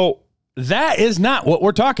 So that is not what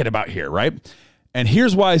we're talking about here, right? And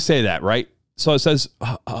here's why I say that, right? So it says,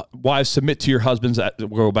 wives, submit to your husbands. We'll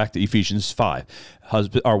go back to Ephesians 5.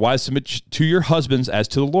 Wives, submit to your husbands as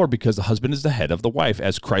to the Lord, because the husband is the head of the wife,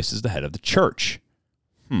 as Christ is the head of the church.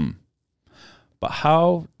 But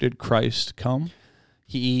how did Christ come?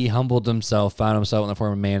 He humbled himself, found himself in the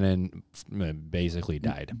form of man, and basically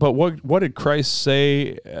died. But what did Christ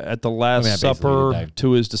say at the Last Supper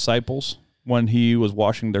to his disciples when he was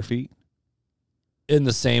washing their feet? In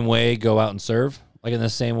the same way, go out and serve. Like in the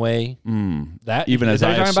same way that Even is as that I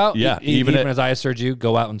what you're talking about? yeah, even even as I served you,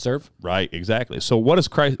 go out and serve. Right, exactly. So what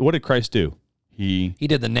did Christ do? He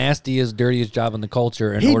did the nastiest, dirtiest job in the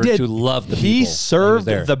culture in order to love the people. He served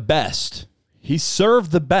there. the best. He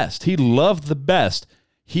served the best. He loved the best.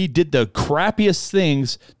 He did the crappiest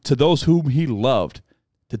things to those whom he loved.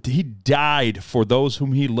 He died for those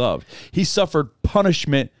whom he loved. He suffered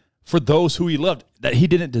punishment for those who he loved that he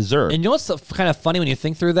didn't deserve. And you know what's so kind of funny when you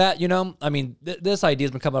think through that? You know, I mean, this idea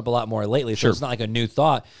has been coming up a lot more lately, so it's not like a new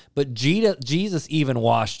thought. But Jesus even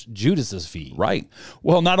washed Judas's feet, Right.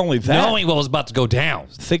 Well, not only that, knowing what was about to go down.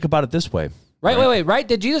 think about it this way. Right?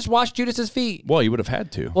 Did Jesus wash Judas's feet? Well, you would have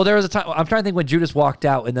had to. Well, there was a time. I'm trying to think when Judas walked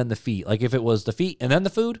out and then the feet. Like if it was the feet and then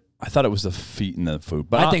the food. I thought it was the feet and the food,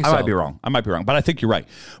 but I think I so. might be wrong. But I think you're right.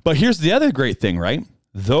 But here's the other great thing, right?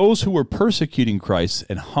 Those who were persecuting Christ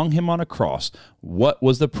and hung him on a cross, what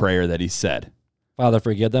was the prayer that he said? Father,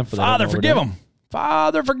 forgive them. Father, forgive them.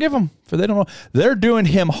 Father, forgive them, for they don't know. They're doing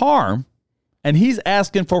him harm, and he's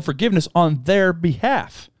asking for forgiveness on their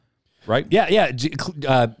behalf, right? Yeah.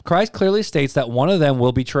 Christ clearly states that one of them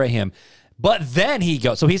will betray him. But then he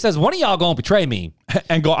goes, so he says, one of y'all going to betray me. And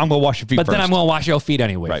I'm going to wash your feet But first. then I'm going to wash your feet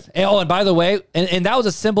anyway. Right. And by the way, and that was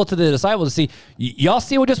a symbol to the disciples to see, y'all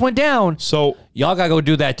see what just went down. So Y'all got to go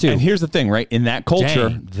do that too. And here's the thing, right? In that culture,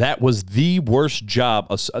 Dang. that was the worst job.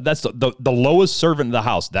 That's the lowest servant in the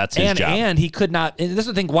house. That's his job. And he could not, and this is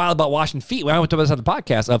the thing wild about washing feet. When I went to this on the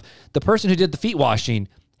podcast of the person who did the feet washing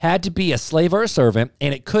had to be a slave or a servant,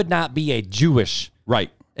 and it could not be a Jewish. Right.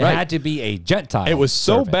 It had to be a Gentile. It was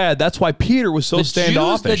so servant. bad. That's why Peter was so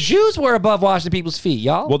standoffish. The Jews were above washing people's feet,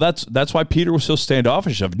 y'all. Well, that's why Peter was so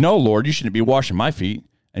standoffish of, no, Lord, you shouldn't be washing my feet.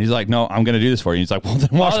 And he's like, no, I'm going to do this for you. He's like, well,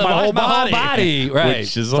 then wash my whole body. Right.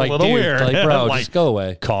 Which is It's a like, little dude, weird. Like, bro, just go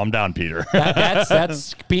away. Calm down, Peter.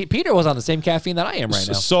 That's Peter was on the same caffeine that I am right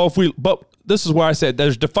now. So but this is where I said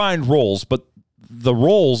there's defined roles, but the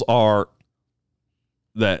roles are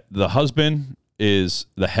that the husband is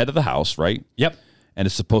the head of the house, right? Yep. And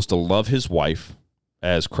is supposed to love his wife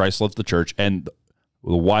as Christ loved the church, and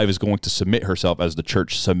the wife is going to submit herself as the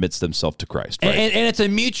church submits themselves to Christ. Right? And it's a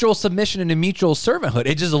mutual submission and a mutual servanthood.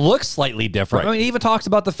 It just looks slightly different. Right. I mean, it even talks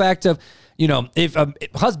about the fact of, you know, if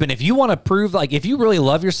husband, if you want to prove, like, if you really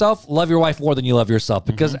love yourself, love your wife more than you love yourself,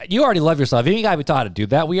 because you already love yourself. You ain't got to be taught to do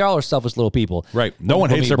that. We all are selfish little people. Right. No one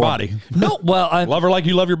hates their body. No, well, Love her like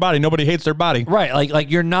you love your body. Nobody hates their body. right. Like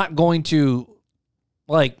you're not going to,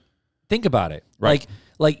 like, think about it. Right.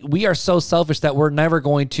 Like we are so selfish that we're never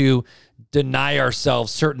going to deny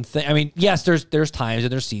ourselves certain things. I mean, yes, there's times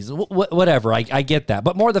and there's seasons, whatever. I get that,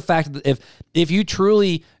 but more the fact that if you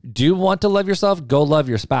truly do want to love yourself, go love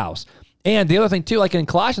your spouse. And the other thing too, like in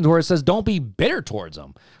Colossians where it says, don't be bitter towards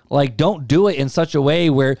them. Like, don't do it in such a way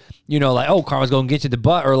where, you know, like, oh, karma's going to get you the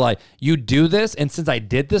butt, or like, you do this, and since I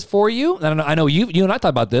did this for you, and I know you and I talked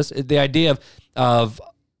about this, the idea of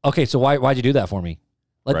okay, so why'd you do that for me?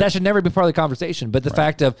 Like, that should never be part of the conversation. But the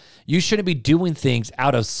fact of you shouldn't be doing things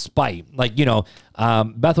out of spite. Like, you know,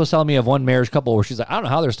 Beth was telling me of one marriage couple where she's like, I don't know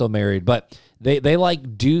how they're still married, but they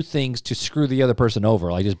like do things to screw the other person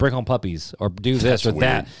over. Like just bring home puppies or do this or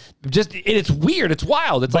that. Just, it's weird. It's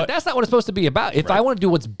wild. It's like, that's not what it's supposed to be about. If I want to do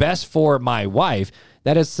what's best for my wife,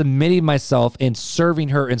 that is submitting myself and serving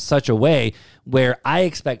her in such a way where I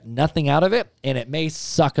expect nothing out of it, and it may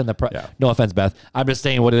suck in the No offense, Beth. I'm just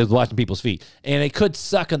saying what it is watching people's feet. And it could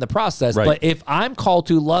suck in the process. Right. But if I'm called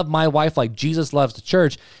to love my wife like Jesus loves the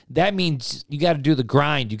church, that means you got to do the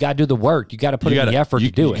grind. You got to do the work. You got to put in the effort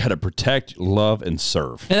to do it. You got to protect, love, and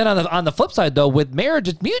serve. And then on the flip side, though, with marriage,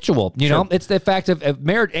 it's mutual. You know, it's the fact of if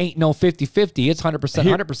marriage ain't no 50-50. It's 100%,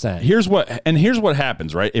 100%. Here's what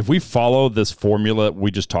happens, right? If we follow this formula we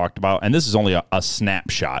just talked about, and this is only a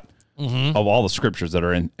snapshot of all the scriptures that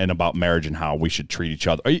are in about marriage and how we should treat each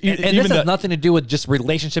other. And this has nothing to do with just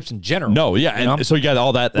relationships in general. No, yeah. And so you got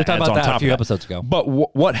all that. We talked about that a few episodes ago. But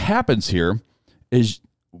what happens here is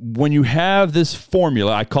when you have this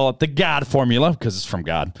formula, I call it the God formula because it's from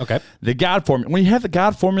God. Okay. The God formula. When you have the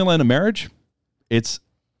God formula in a marriage, it's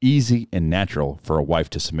easy and natural for a wife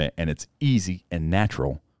to submit, and it's easy and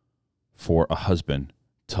natural for a husband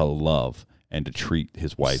to love and to treat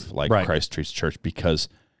his wife like Christ treats the church, because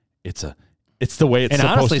it's the way it's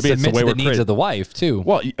supposed to be. It's the way we're the needs created. of the wife too.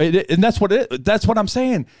 Well, and that's what I'm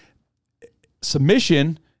saying.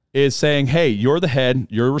 Submission is saying, hey, you're the head,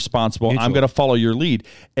 you're responsible, I'm going to follow your lead.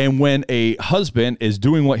 And when a husband is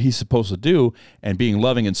doing what he's supposed to do and being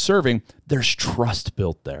loving and serving, there's trust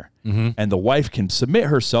built there. And the wife can submit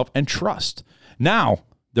herself and trust. Now,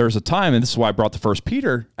 there's a time, and this is why I brought the 1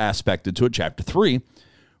 Peter aspect into it, chapter 3,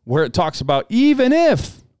 where it talks about even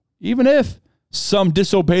if some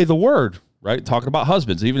disobey the word, right? Talking about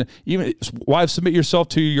husbands, even wives, submit yourself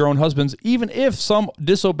to your own husbands, even if some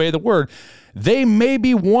disobey the word. They may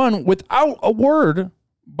be won without a word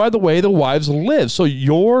by the way the wives live. So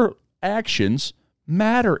your actions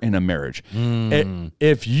matter in a marriage.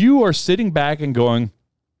 If you are sitting back and going,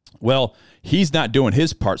 well, he's not doing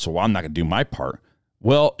his part, so I'm not going to do my part.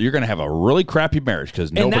 Well, you're going to have a really crappy marriage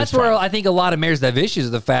because nobody's And that's where I think a lot of marriages have issues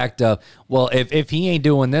with the fact of, well, if he ain't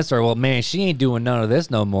doing this, or, well, man, she ain't doing none of this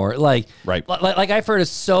no more. Like I've heard of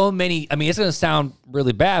so many, I mean, it's going to sound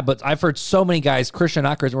really bad, but I've heard so many guys, Christian,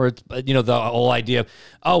 not Christian, where it's, the whole idea of,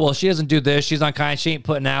 oh, well, she doesn't do this, she's unkind, she ain't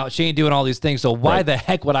putting out, she ain't doing all these things, so why the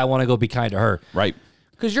heck would I want to go be kind to her? Right.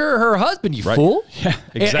 Because you're her husband, you fool. Yeah,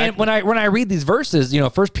 exactly. And when I read these verses,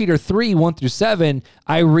 1 Peter 3, 1-7,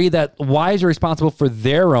 I read that wives are responsible for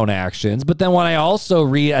their own actions. But then when I also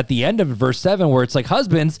read at the end of verse 7, where it's like,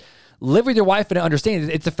 husbands, live with your wife and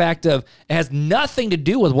understand it's a fact of, it has nothing to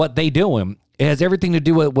do with what they do. It has everything to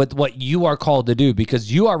do with what you are called to do,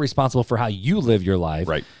 because you are responsible for how you live your life.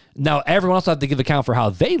 Right. Now, everyone else has to give account for how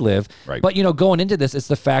they live. Right. But, going into this, it's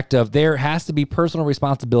the fact of there has to be personal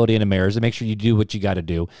responsibility in a marriage to make sure you do what you got to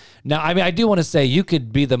do. Now, I mean, I do want to say you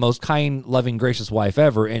could be the most kind, loving, gracious wife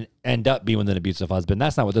ever and end up being with an abusive husband.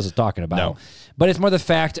 That's not what this is talking about. No. But it's more the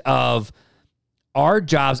fact of our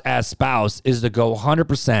jobs as spouse is to go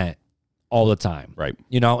 100% all the time. Right.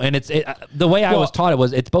 And it's the way I was taught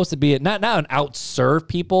it's supposed to be not an outserve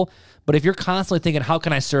people, but if you're constantly thinking, how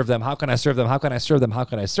can I serve them? How can I serve them? How can I serve them? How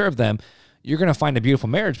can I serve them? You're going to find a beautiful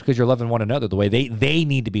marriage because you're loving one another the way they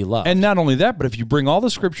need to be loved. And not only that, but if you bring all the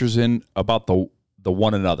scriptures in about the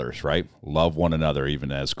one another's, right? Love one another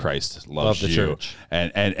even as Christ loves the you. church.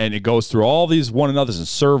 And it goes through all these one another's and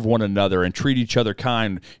serve one another and treat each other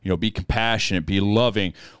kind, be compassionate, be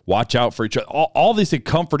loving, watch out for each other. All these things,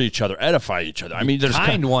 comfort each other, edify each other. I mean, there's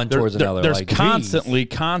towards another. There's like,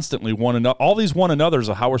 constantly one another. All these one another's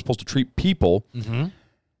are how we're supposed to treat people. Mm-hmm.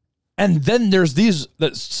 And then there's these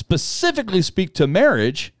that specifically speak to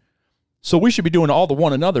marriage. So we should be doing all the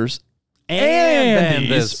one another's and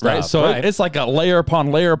this stuff, right? So right. it's like a layer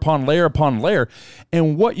upon layer upon layer upon layer.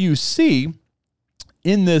 And what you see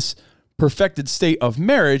in this perfected state of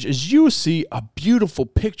marriage is you see a beautiful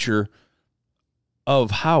picture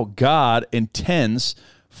of how God intends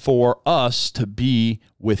for us to be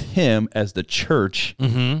with him as the church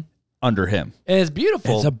under him. And it's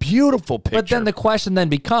beautiful. It's a beautiful picture. But then the question then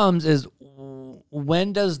becomes is,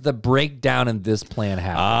 when does the breakdown in this plan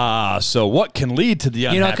happen? So what can lead to the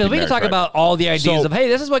unhappy marriage? Because we can talk about all the ideas of, hey,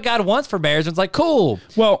 this is what God wants for marriage. And it's like, cool.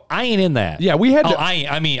 Well, I ain't in that. Yeah, we had to.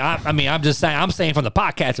 I'm just saying. I'm saying from the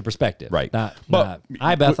podcaster perspective, right?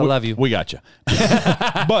 Hi, Beth, I love you. We got you.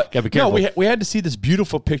 But be careful. No, we had to see this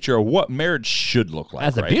beautiful picture of what marriage should look like.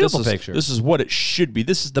 That's a beautiful picture. This is what it should be.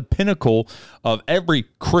 This is the pinnacle of every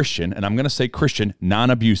Christian, and I'm going to say Christian,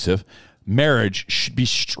 non-abusive. Marriage should be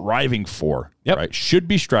striving for. Yep. Right? Should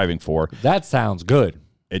be striving for. That sounds good.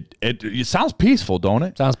 It sounds peaceful, don't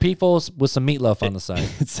it? Sounds peaceful with some meatloaf on the side.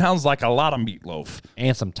 It sounds like a lot of meatloaf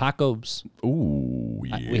And some tacos. Ooh,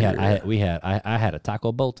 yeah. I had a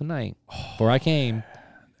taco bowl tonight before I came.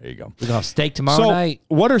 There you go. We're gonna have steak tomorrow night.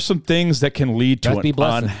 What are some things that can lead to an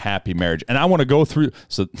unhappy marriage? And I want to go through.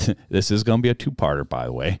 So this is going to be a two-parter, by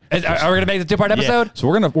the way. Are we gonna make the two-part episode? Yeah. So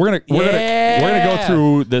we're gonna go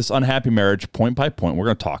through this unhappy marriage point by point. We're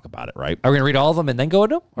gonna talk about it, right? Are we gonna read all of them and then go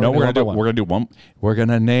into them? No, we're gonna do one. We're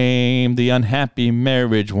gonna name the unhappy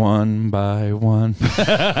marriage one by one.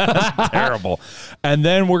 That's terrible. And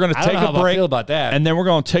then we're gonna take a break. I feel about that. And then we're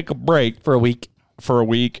gonna take a break for a week.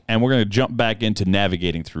 And we're going to jump back into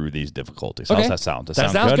navigating through these difficulties. Okay. How's that sound?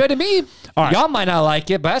 That sounds good to me. All right. Y'all might not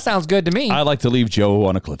like it, but that sounds good to me. I like to leave Joe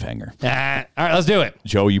on a cliffhanger. All right, let's do it.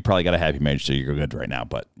 Joe, you probably got a happy marriage, so you're good right now,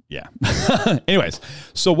 but yeah. Anyways,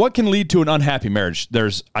 so what can lead to an unhappy marriage?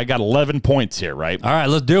 I got 11 points here, right? All right,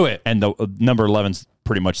 let's do it. And the number 11's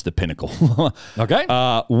pretty much the pinnacle. Okay.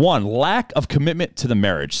 1, lack of commitment to the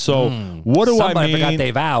marriage. So what do I mean? Somebody forgot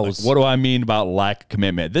their vows. What do I mean about lack of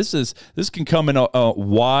commitment? This can come in a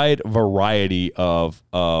wide variety of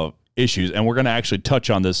issues, and we're going to actually touch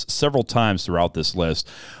on this several times throughout this list.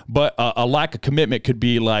 But a lack of commitment could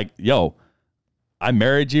be like, yo, I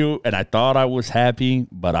married you and I thought I was happy,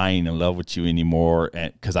 but I ain't in love with you anymore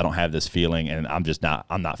because I don't have this feeling, and I'm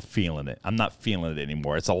not feeling it. I'm not feeling it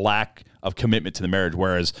anymore. It's a lack of commitment to the marriage.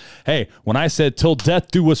 Whereas, hey, when I said till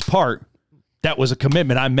death do us part, that was a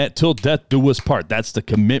commitment. I meant till death do us part. That's the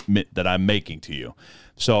commitment that I'm making to you.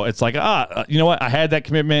 So it's like, you know what? I had that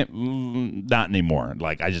commitment, not anymore.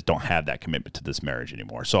 Like, I just don't have that commitment to this marriage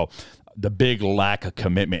anymore. So the big lack of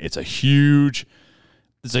commitment, it's a huge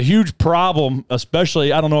problem,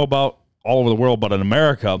 especially, I don't know about all over the world, but in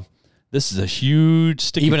America, this is a huge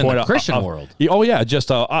sticky Even in point the Christian world. Oh yeah,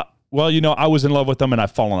 just well, I was in love with them and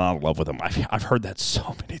I've fallen out of love with them. I've heard that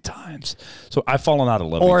so many times. So I've fallen out of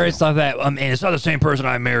love. Or it's not that. I mean, it's not the same person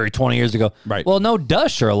I married 20 years ago. Right. Well, no, duh,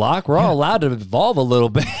 Sherlock. We're all allowed to evolve a little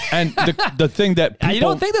bit. And the thing that people, You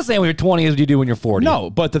don't think the same when you're 20 as you do when you're 40. No,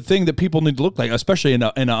 but the thing that people need to look like, especially in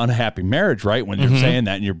an unhappy marriage, right? When you're saying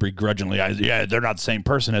that and you're begrudgingly, yeah, they're not the same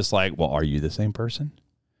person. It's like, well, are you the same person?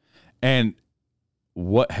 And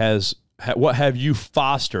what have you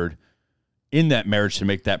fostered in that marriage to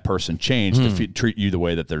make that person change to treat you the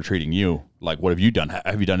way that they're treating you? Like, what have you done?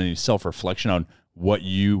 Have you done any self-reflection on what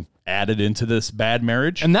you added into this bad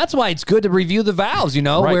marriage? And that's why it's good to review the vows,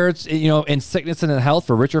 Right. where it's, in sickness and in health,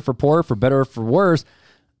 for richer, for poorer, for better, or for worse.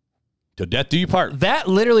 Till death do you part. That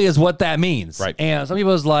literally is what that means. Right. And some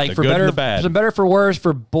people is like, The for good and better, the bad. for better, for worse,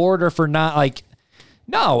 for bored, or for not. Like,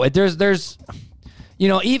 no, there's,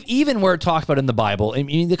 even where it talks about in the Bible, I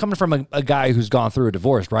mean, they're coming from a guy who's gone through a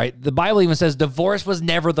divorce, right? The Bible even says divorce was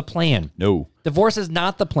never the plan. No. Divorce is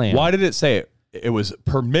not the plan. Why did it say it? It was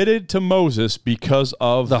permitted to Moses because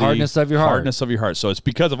of the hardness of your heart. Hardness of your heart. So it's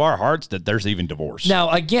because of our hearts that there's even divorce. Now,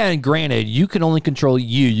 again, granted, you can only control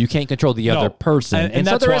you. You can't control the other person. And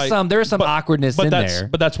so that's there is some awkwardness in there.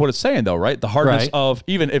 But that's what it's saying, though, right? The hardness Right. of,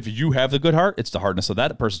 even if you have the good heart, it's the hardness of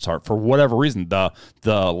that person's heart for whatever reason,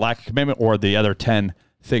 the lack of commitment or the other 10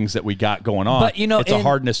 things that we got going on. But, it's a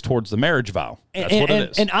hardness towards the marriage vow. That's what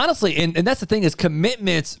it is. And honestly, and that's the thing, is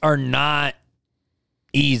commitments are not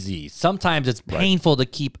easy. Sometimes it's painful to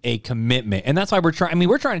keep a commitment. And that's why we're trying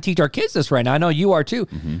to teach our kids this right now. I know you are too.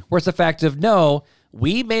 Where it's the fact of, no,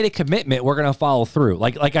 we made a commitment, we're going to follow through.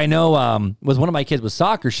 Like I know with one of my kids with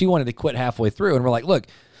soccer, she wanted to quit halfway through. And we're like, look,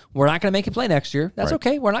 we're not going to make you play next year. That's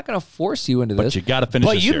okay. We're not going to force you into this. But you got to finish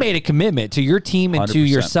But this you year. made a commitment to your team and to 100%.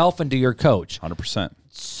 yourself and to your coach. 100%.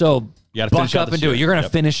 So You gotta finish buck out up this and do it. year. You're going to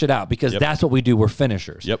Yep. finish it out because that's what we do. We're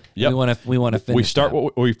finishers. Yep. We want to finish. We start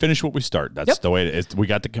that. we finish what we start. That's the way it is. We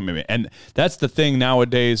got the commitment. And that's the thing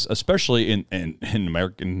nowadays, especially in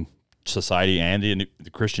American society and in the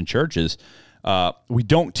Christian churches, we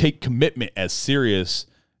don't take commitment as serious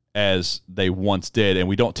as they once did, and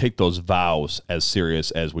we don't take those vows as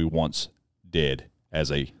serious as we once did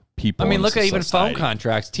as a people. I mean, in look at even society. phone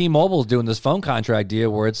contracts. T-Mobile's doing this phone contract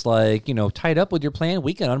deal where it's like, tied up with your plan,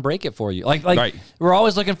 we can unbreak it for you. Like Right. We're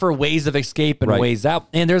always looking for ways of escape and Right. ways out.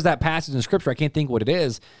 And there's that passage in Scripture, I can't think what it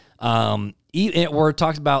is, where it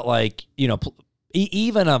talks about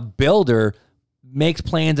even a builder makes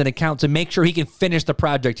plans and accounts to make sure he can finish the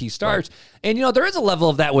project he starts. Right. And there is a level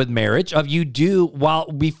of that with marriage, of you do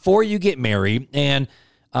before you get married. And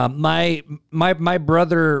my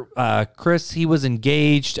brother Chris, he was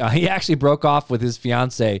engaged. He actually broke off with his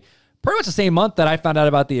fiance pretty much the same month that I found out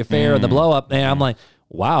about the affair and the blow up. And I'm like,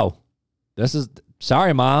 wow,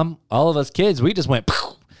 sorry, Mom. All of us kids, we just went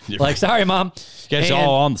like, sorry, Mom. You guys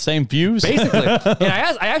all on the same views, basically. And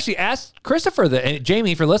I actually asked Christopher and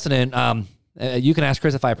Jamie, for listening. You can ask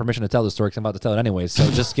Chris if I have permission to tell the story, because I'm about to tell it anyways. So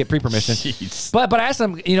just get pre-permission. Jeez. But I asked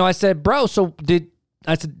him, I said, bro,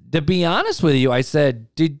 to be honest with you, I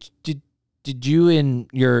said, did you and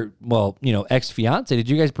your, ex-fiance, did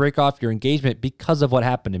you guys break off your engagement because of what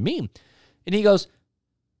happened to me? And he goes,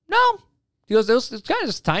 no. He goes, it's kind of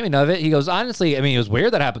just timing of it. He goes, honestly, it was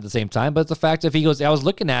weird that happened at the same time, but it's the fact of, he goes, I was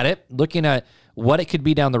looking at what it could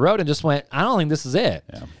be down the road and just went, I don't think this is it.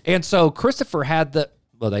 Yeah. And so Christopher had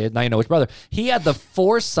now you know which brother. He had the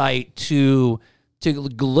foresight to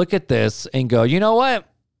look at this and go, you know what?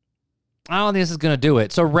 I don't think this is going to do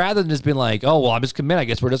it. So rather than just being like, oh, well, I'm just committed. I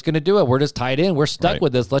guess we're just going to do it. We're just tied in. We're stuck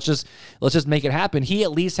with this. Let's just make it happen. He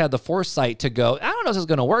at least had the foresight to go, I don't know if this is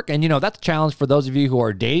going to work. And, that's a challenge for those of you who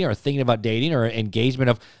are dating or thinking about dating or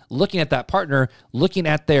engagement, of looking at that partner, looking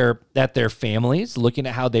at their families, looking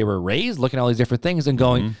at how they were raised, looking at all these different things and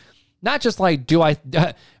going, not just like,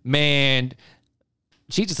 man,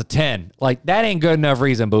 she's just a 10. Like, that ain't good enough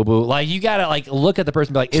reason, boo-boo. Like, you got to, look at the person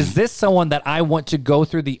and be like, is this someone that I want to go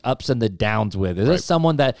through the ups and the downs with? Is this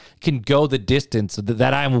someone that can go the distance,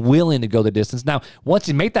 that I'm willing to go the distance? Now, once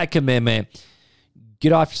you make that commitment,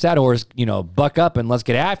 get off your saddle horse, buck up and let's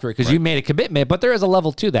get after it, because you made a commitment. But there is a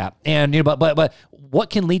level to that. And, but what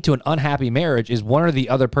can lead to an unhappy marriage is one or the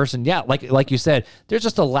other person, like you said, there's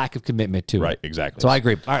just a lack of commitment to it. Right, exactly. So I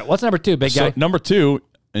agree. All right, what's number 2, big guy? So number 2,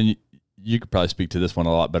 and you could probably speak to this one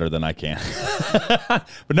a lot better than I can.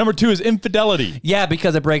 But number 2 is infidelity. Yeah,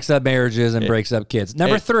 because it breaks up marriages and breaks up kids.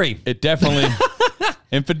 Number 3. It definitely,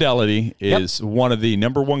 infidelity is one of the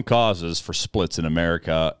number 1 causes for splits in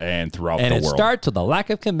America and throughout the world. And it starts with the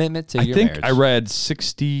lack of commitment to your marriage. I think I read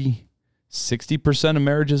 60% of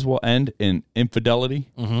marriages will end in infidelity.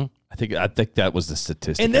 I think that was the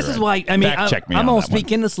statistic. And this is why, I mean, Fact check me I'm on going that to speak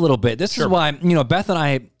one. in this a little bit. This is why, Beth and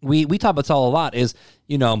I, we talk about this all a lot is,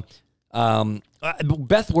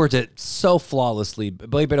 Beth words it so flawlessly,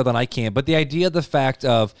 way better than I can. But the idea of the fact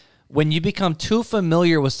of when you become too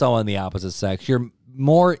familiar with someone in the opposite sex, you're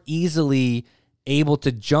more easily able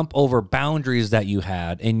to jump over boundaries that you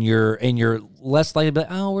had, and you're less likely to be like,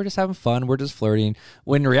 oh, we're just having fun, we're just flirting.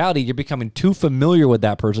 When in reality, you're becoming too familiar with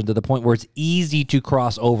that person to the point where it's easy to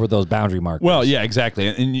cross over those boundary markers. Well, yeah, exactly.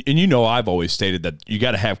 And I've always stated that you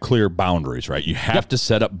got to have clear boundaries, right? You have to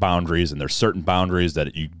set up boundaries, and there's certain boundaries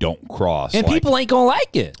that you don't cross. And people ain't going to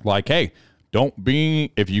like it. Like, hey, don't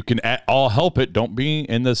be, if you can all help it, don't be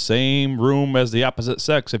in the same room as the opposite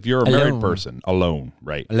sex if you're a married person. Alone,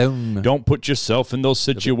 right? Alone. Don't put yourself in those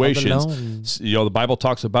situations. The Bible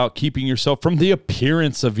talks about keeping yourself from the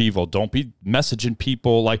appearance of evil. Don't be messaging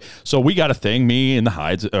people like, so we got a thing, me and the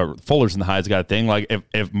Hides, or Fuller's and the Hides got a thing, like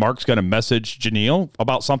if Mark's going to message Janelle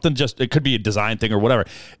about something, just, it could be a design thing or whatever.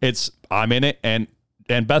 I'm in it and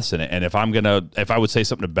Beth's in it. And if I would say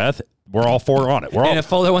something to Beth, we're all four on it. And if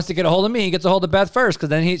Fuller wants to get a hold of me, he gets a hold of Beth first, because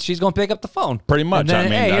then she's going to pick up the phone. Pretty much.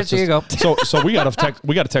 Then, here you go. So we got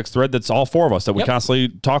a text thread that's all four of us that we constantly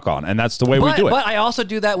talk on, and that's the way we do it. But I also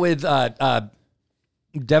do that with Devin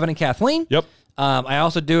and Kathleen. Yep. I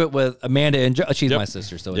also do it with Amanda and Jo. She's my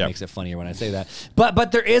sister, so it makes it funnier when I say that.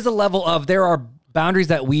 But there is a level of, there are boundaries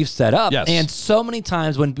that we've set up. Yes. And so many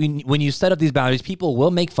times when you set up these boundaries, people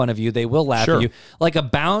will make fun of you. They will laugh at you. Like a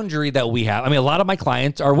boundary that we have. I mean, a lot of my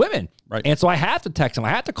clients are women. Right. And so I have to text them. I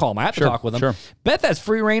have to call them. I have to talk with them. Sure. Beth has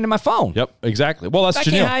free reign to my phone. Yep, exactly. Well, that's I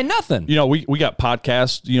Janelle. can't hide nothing. We got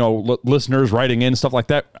podcasts, listeners writing in, stuff like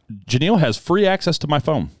that. Janelle has free access to my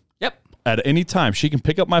phone. Yep. At any time, she can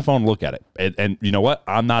pick up my phone and look at it. And you know what?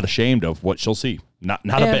 I'm not ashamed of what she'll see. Not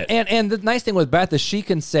a bit. And the nice thing with Beth is she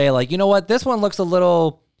can say, like, you know what? This one looks a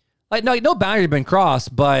little, like, no boundary has been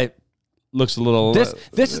crossed, but looks a little. This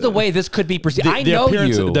is the way this could be perceived. I know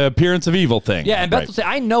the appearance of evil thing. Yeah, and Beth will say,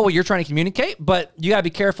 I know what you're trying to communicate, but you got to be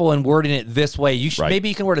careful in wording it this way. You should maybe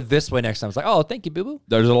you can word it this way next time. It's like, oh, thank you, boo boo.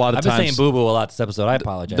 There's a lot of I've times. been saying boo boo a lot this episode. I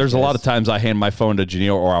apologize. There's a lot of times I hand my phone to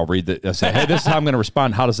Janelle, or I'll read it. I say, hey, this is how I'm going to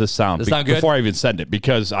respond. How does this sound? Does it sound good? Before I even send it,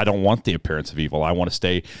 because I don't want the appearance of evil. I want to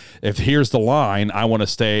stay. If here's the line, I want to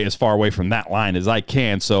stay as far away from that line as I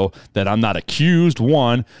can, so that I'm not accused,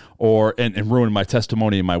 one, and ruin my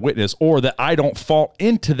testimony and my witness, or that I don't fall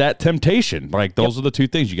into that temptation. Like, those are the two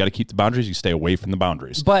things. You got to keep the boundaries. You stay away from the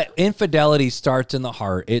boundaries. But infidelity starts in the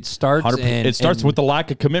heart. It starts with the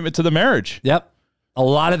lack of commitment to the marriage. Yep. A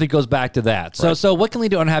lot of it goes back to that. So what can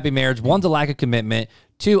lead to an unhappy marriage? One's a lack of commitment.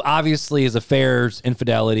 Two, obviously, is affairs,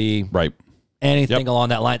 infidelity. Right. Anything along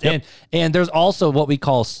that line. Yep. And there's also what we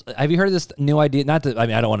call, have you heard of this new idea? I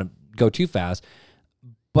don't want to go too fast,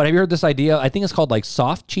 but have you heard this idea? I think it's called like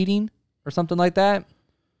soft cheating or something like that.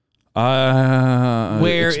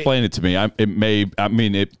 Explain it to me.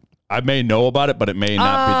 I may know about it, but it may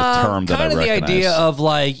not be the term that I recognize. Kind of the idea of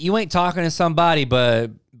like, you ain't talking to somebody,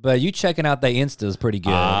 but you checking out their Insta is pretty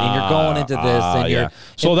good, and you're going into this, and you're.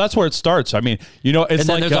 So that's where it starts. I mean, it's and then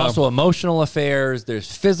like there's also emotional affairs.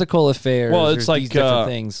 There's physical affairs. Well, there's it's like these different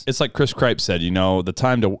things. It's like Chris Kripe said. The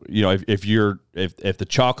time to if the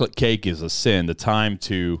chocolate cake is a sin, the time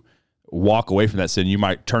to walk away from that sin, you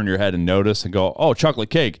might turn your head and notice and go, "Oh, chocolate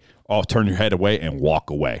cake." Oh, turn your head away and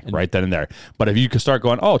walk away right then and there. But if you can start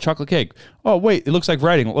going, oh, chocolate cake. Oh, wait, it looks like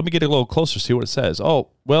writing. Let me get a little closer, see what it says. Oh,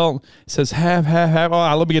 well, it says have.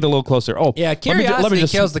 Oh, let me get a little closer. Oh, yeah, curiosity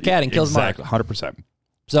kills the cat and kills Mark. 100%.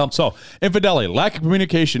 So infidelity, lack of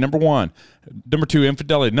communication, number one. Number two,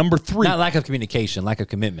 infidelity. Number three. Not lack of communication, lack of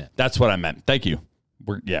commitment. That's what I meant. Thank you.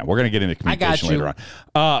 We're going to get into communication later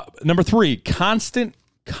on. Number three, constant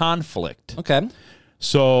conflict. Okay.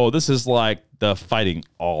 So this is like the fighting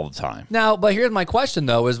all the time. Now, but here's my question,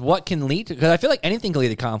 though, is what can lead to, because I feel like anything can lead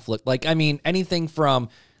to conflict. Like, I mean, anything from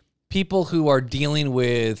people who are dealing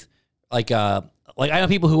with, like I know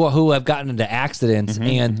people who have gotten into accidents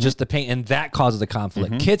and just the pain, and that causes a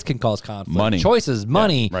conflict. Kids can cause conflict. Money. Choices,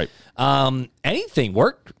 money. Yeah, right. Anything,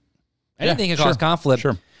 work. Anything can cause conflict.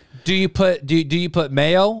 Sure. Do you put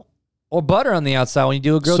mayo or butter on the outside when you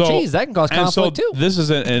do a grilled cheese? That can cause conflict too. This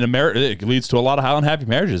is in America. It leads to a lot of unhappy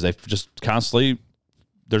marriages. They just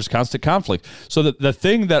there's constant conflict. So the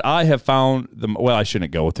thing that I have found, I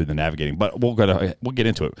shouldn't go through the navigating, but we'll get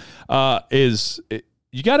into it.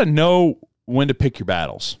 You got to know when to pick your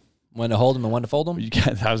battles. When to hold them and when to fold them?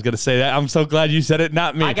 I was going to say that. I'm so glad you said it,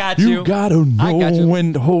 not me. I got you. You got to know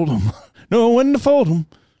when to hold them, know when to fold them.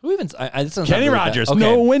 Who even? This sounds Kenny really Rogers. bad. Okay.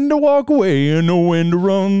 Know when to walk away and know when to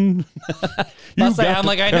run. I'm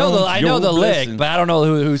like, I know the lick, but I don't know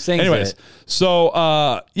who sings Anyways, it.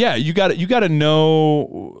 so yeah, you got to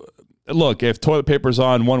know. Look, if toilet paper's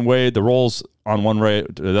on one way, the roll's on one way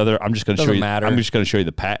to the other. I'm just going to show you. Matter. I'm just going to show you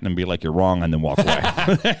the pattern and be like, you're wrong, and then walk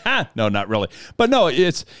away. No, not really. But no,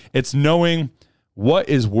 it's knowing what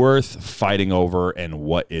is worth fighting over and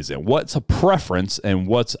what isn't. What's a preference and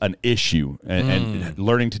what's an issue, and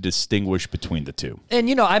learning to distinguish between the two.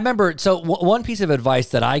 And, I remember, so one piece of advice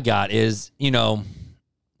that I got is,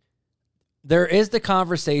 there is the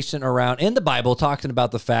conversation around in the Bible talking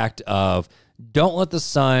about the fact of don't let the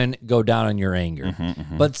sun go down on your anger.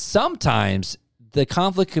 But sometimes the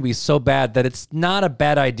conflict could be so bad that it's not a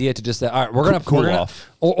bad idea to just say, all right, we're going to cool off.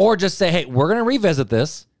 Or just say, hey, we're going to revisit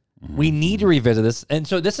this. We need to revisit this. And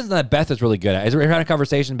so this is that Beth is really good at. Is we're having a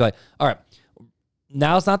conversation and be like, all right,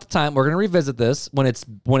 now's not the time. We're going to revisit this when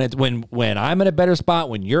I'm in a better spot,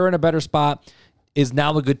 when you're in a better spot, is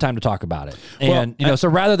now a good time to talk about it. And so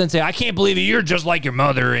rather than say, I can't believe it, you're just like your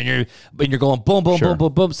mother, and you're going boom, boom, boom,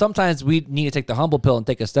 boom, boom. Sometimes we need to take the humble pill and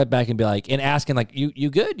take a step back and be like, and asking like,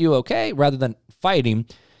 you good? You okay? Rather than fighting.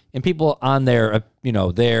 And people on their,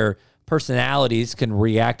 their personalities can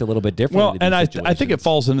react a little bit differently. Well, and I think it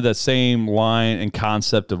falls into that same line and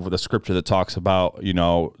concept of the scripture that talks about,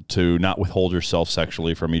 to not withhold yourself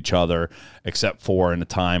sexually from each other, except for in a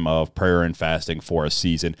time of prayer and fasting for a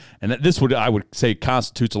season. And this I would say,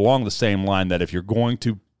 constitutes along the same line that if you're going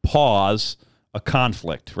to pause a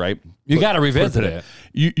conflict, right? You got to revisit it.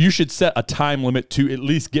 You should set a time limit to at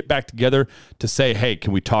least get back together to say, hey,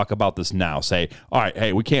 can we talk about this now? Say, all right,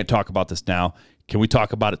 hey, we can't talk about this now. Can we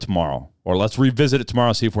talk about it tomorrow? Or let's revisit it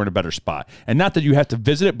tomorrow, see if we're in a better spot. And not that you have to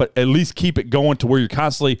visit it, but at least keep it going to where you're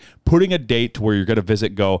constantly putting a date to where you're going to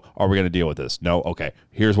visit, go, are we going to deal with this? No? Okay.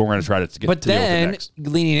 Here's what we're going to try to get but to deal with then, next.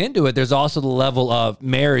 Leaning into it, there's also the level of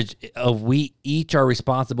marriage of we each are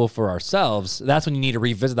responsible for ourselves. That's when you need to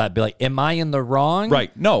revisit that. Be like, am I in the wrong?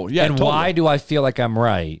 Right. No. Yeah. And totally. why do I feel like I'm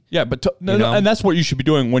right? Yeah, but and that's what you should be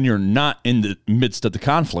doing when you're not in the midst of the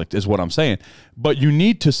conflict is what I'm saying. But you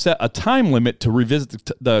need to set a time limit to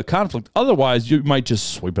revisit the conflict. Otherwise, you might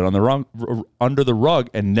just sweep it under the rug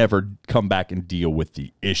and never come back and deal with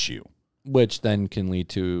the issue. Which then can lead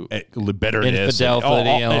to bitterness, infidelity,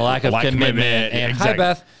 and a lack of commitment. And exactly.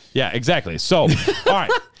 Hi, Beth. Yeah, exactly. So, all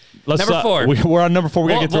right. Let's, number 4. We're on number 4. We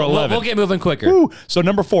got to get through 11. We'll get moving quicker. Woo. So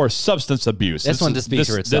number 4, substance abuse. This one just speaks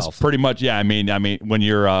for itself. This pretty much, yeah. I mean, when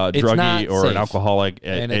you're a druggie or an alcoholic,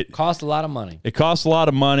 it costs a lot of money. It costs a lot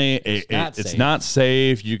of money. It's not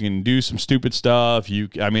safe. You can do some stupid stuff.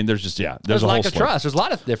 There's just there's a lack whole of trust. There's a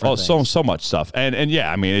lot of different things. so much stuff. And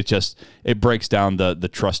yeah, I mean, it breaks down the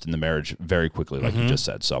trust in the marriage very quickly, like you just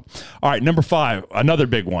said. So, all right, number 5, another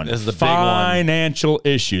big one. This is the financial big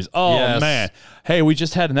one. Issues. Oh yes. Man. Hey, we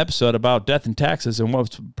just had an episode about death and taxes and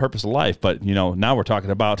what's the purpose of life, but now we're talking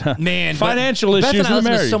about financial issues in the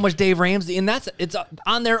marriage. So much Dave Ramsey, and it's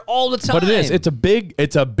on there all the time. But it is. It's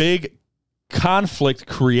a big conflict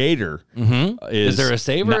creator. Is there a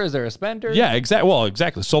saver? Is there a spender? Yeah, exactly. Well,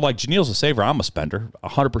 exactly. So like Janelle's a saver, I'm a spender,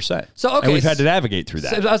 100%. So okay, and we've had to navigate through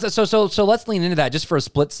that. So let's lean into that just for a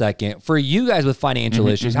split second. For you guys with financial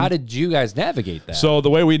issues, how did you guys navigate that? So the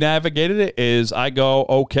way we navigated it is I go,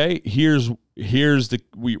 okay, here's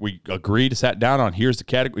we agreed, sat down on here's the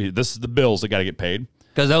category. This is the bills that got to get paid.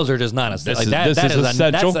 Because those are just not essential. This is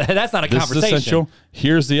essential. That's not a conversation. This is essential.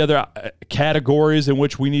 Here's the other categories in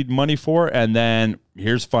which we need money for, and then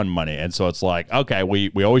here's fun money. And so it's like, okay,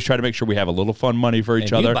 we always try to make sure we have a little fun money for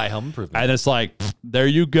each other. You buy home improvement. And it's like, there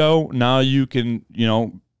you go. Now you can,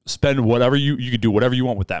 spend whatever you can do whatever you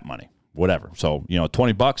want with that money. Whatever. So,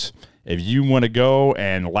 $20. If you want to go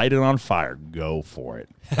and light it on fire, go for it.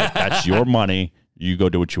 That's your money. You go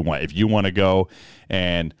do what you want. If you want to go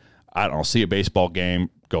and I don't know, see a baseball game,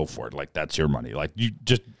 go for it. Like, that's your money. Like, you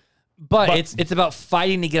just... But it's about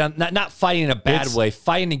fighting to get on, not fighting in a bad way,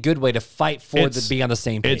 fighting in a good way to fight for to be on the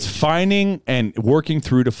same page. It's finding and working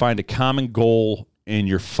through to find a common goal in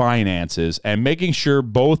your finances and making sure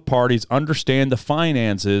both parties understand the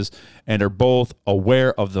finances and are both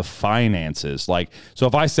aware of the finances. Like, so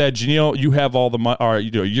if I said, Janelle, you have all the money, or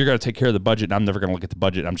you're going to take care of the budget, and I'm never going to look at the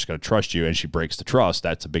budget, I'm just going to trust you, and she breaks the trust,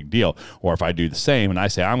 that's a big deal. Or if I do the same and I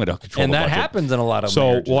say, I'm going to control the budget. And that happens in a lot of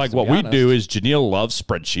marriages. So, like, what we do is Janelle loves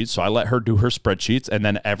spreadsheets, so I let her do her spreadsheets, and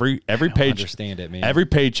then every page, understand it, man. Every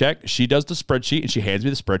paycheck, she does the spreadsheet, and she hands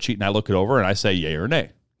me the spreadsheet, and I look it over, and I say yay or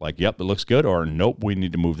nay. Like, yep, it looks good, or nope, we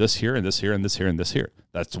need to move this here and this here and this here and this here.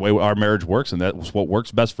 That's the way our marriage works, and that's what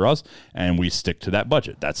works best for us, and we stick to that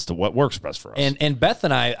budget. That's what works best for us. And Beth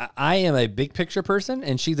and I am a big picture person,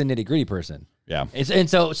 and she's a nitty-gritty person. Yeah. And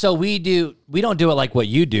so we don't do it like what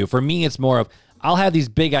you do. For me, it's more of I'll have these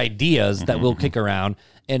big ideas that we'll kick around,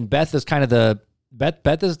 and Beth is kind of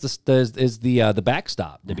Beth is the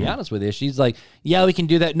backstop. To be honest with you, she's like, yeah, we can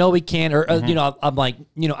do that. No, we can't. Or I'm like,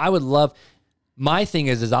 I would love. My thing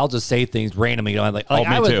is I'll just say things randomly. I'm like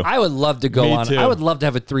I would love to go on. I would love to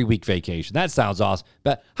have a 3-week vacation. That sounds awesome.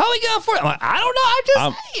 But how are we going for it? I'm like, I don't know. I'm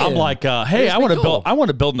just saying. I'm like, hey, I want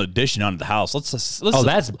to build an addition onto the house. Let's.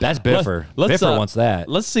 That's Biffer. Biffer wants that.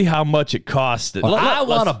 Let's see how much it costs. Well, I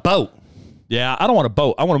want a boat. Yeah, I don't want a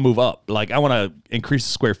boat. I want to move up. Like I want to increase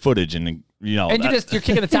the square footage and. And you're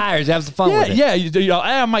kicking the tires, you have some fun with it. Yeah,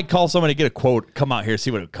 I might call somebody, get a quote, come out here, see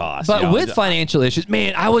what it costs. But with financial issues,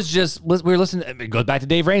 man, we were listening. It goes back to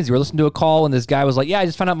Dave Ramsey. We were listening to a call, and this guy was like, "Yeah, I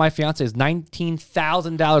just found out my fiance is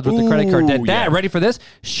 $19,000 worth of credit card debt." Dad, ready for this?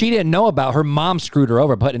 She didn't know about her mom screwed her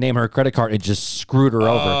over, put a name on her credit card, and just screwed her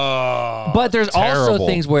over. But there's also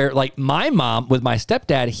things where, like my mom with my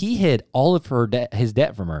stepdad, he hid all of his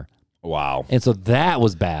debt from her. Wow. And so that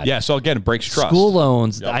was bad. Yeah, so again, it breaks trust. School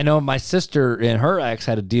loans. Yep. I know my sister and her ex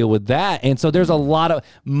had to deal with that. And so there's a lot of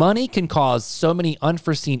money can cause so many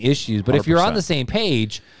unforeseen issues. But 100%. If you're on the same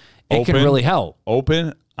page, it can really help.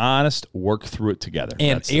 Open, honest, work through it together.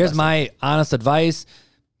 And here's my honest advice.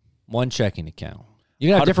 One checking account. You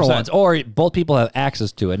can have 100%. Different ones, or both people have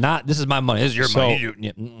access to it. Not, this is my money. This is your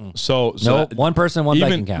money. So one person, one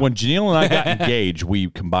bank account. When Janelle and I got engaged, we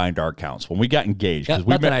combined our accounts. When we got engaged, because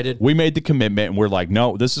we made the commitment, and we're like,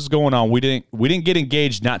 no, this is going on. We didn't get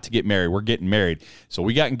engaged not to get married. We're getting married. So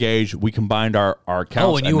we got engaged. We combined our accounts.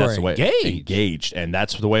 Oh, and you were engaged, and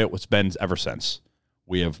that's the way it's been ever since.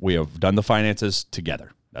 We have done the finances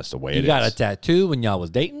together. That's the way it is. You got a tattoo when y'all was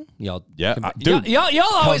dating? Dude.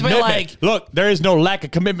 Y'all always been like... Look, there is no lack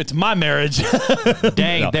of commitment to my marriage.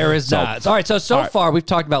 Dang, there is not. All right, so far we've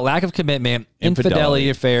talked about lack of commitment, infidelity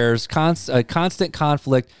affairs, constant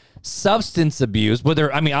conflict, substance abuse,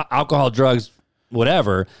 alcohol, drugs,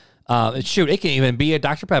 whatever. It can even be a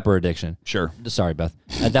Dr. Pepper addiction. Sure. Sorry, Beth.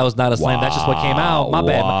 That was not a slam. That's just what came out. My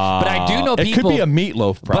bad. But I do know people... It could be a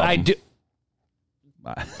meatloaf problem. But I do...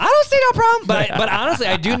 I don't see no problem, but honestly,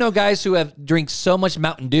 I do know guys who have drank so much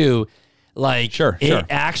Mountain Dew, it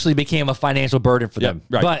actually became a financial burden for them.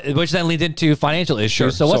 Right. But which then leads into financial issues. Sure.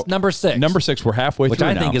 So what's number 6? Number 6, we're halfway through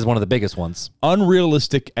now. Which I think is one of the biggest ones.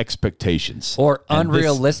 Unrealistic expectations. Or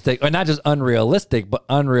unrealistic, or not just unrealistic, but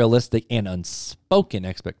unrealistic and unspoken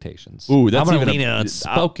expectations. Ooh, that's I'm going to lean in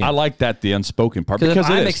unspoken. I like that, the unspoken part. Because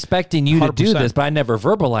I'm expecting you 100%. To do this, but I never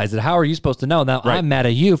verbalize it. How are you supposed to know? Now, I'm mad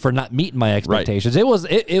at you for not meeting my expectations. Right.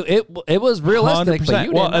 It was realistic, 100%. But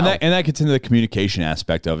you didn't know. And that gets into the communication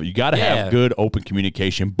aspect of it. You got to have good, open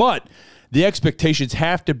communication, but the expectations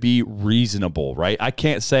have to be reasonable, right? I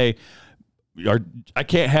can't say, or I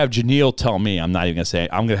can't have Janelle tell me. I'm not even gonna say.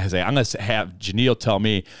 I'm gonna have Janelle tell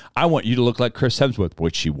me, I want you to look like Chris Hemsworth,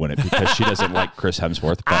 which she wouldn't because she doesn't like Chris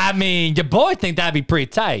Hemsworth. But, I mean, your boy think that'd be pretty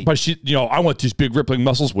tight. But she, I want these big rippling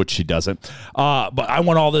muscles, which she doesn't. But I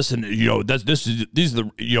want all this, and these are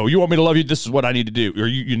the, you want me to love you. This is what I need to do, or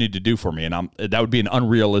you need to do for me, and that would be an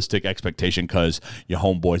unrealistic expectation because your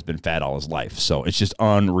homeboy's been fat all his life, so it's just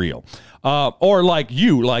unreal. Or like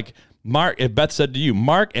Mark, if Beth said to you,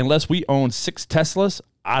 Mark, unless we own 6 Teslas,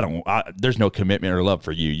 there's no commitment or love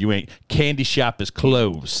for you. You ain't, candy shop is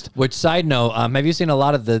closed. Which, side note, have you seen a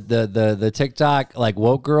lot of the TikTok, like,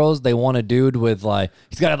 woke girls? They want a dude with, like,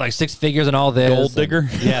 he's got, like, 6 figures and all this. Gold digger?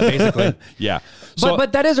 Yeah, basically. Yeah.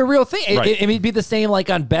 But that is a real thing. Right. It'd be the same, like,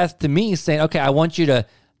 on Beth to me saying, okay, I want you to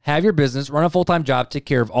have your business, run a full-time job, take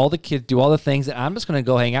care of all the kids, do all the things, and I'm just going to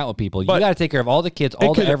go hang out with people. But you got to take care of all the kids,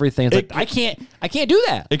 everything. It's I can't do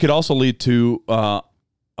that. It could also lead to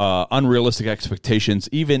unrealistic expectations,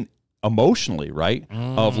 even emotionally, right?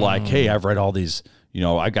 Of like, hey, I've read all these,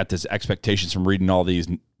 I got this expectations from reading all these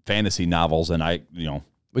fantasy novels, and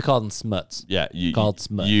we call them smuts. Yeah, called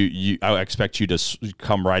smut. I expect you to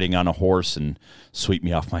come riding on a horse and sweep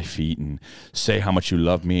me off my feet and say how much you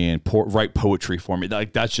love me and write poetry for me.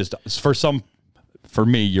 Like that's just for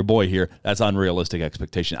me, your boy here. That's unrealistic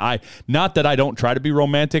expectation. Not that I don't try to be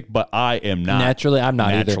romantic, but I am not naturally. I'm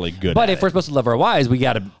not naturally either. good. But if we're supposed to love our wives, we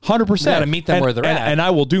got to 100%. Got to meet them where they're at. And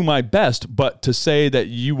I will do my best. But to say that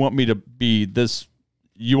you want me to be this.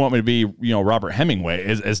 You want me to be, Robert Hemingway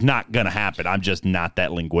is not going to happen. I'm just not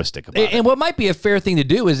that linguistic about it. And what might be a fair thing to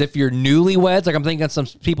do is if you're newlyweds, like I'm thinking of some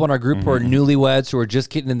people in our group who are newlyweds, who are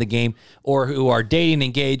just getting in the game, or who are dating,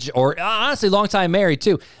 engaged, or honestly, long time married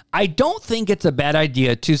too. I don't think it's a bad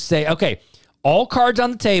idea to say, okay, all cards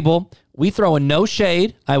on the table. We throw in no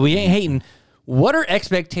shade. We ain't hating. What are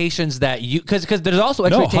expectations that you, because there's also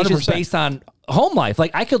expectations based on home life.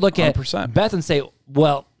 Like I could look at 100%. Beth and say,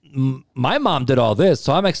 well, my mom did all this,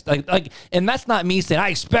 so I'm like, and that's not me saying I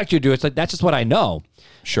expect you to do it. It's like that's just what I know.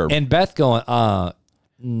 Sure. And Beth going,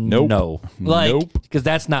 Nope. no, like, Nope. because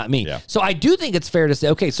that's not me. Yeah. So I do think it's fair to say,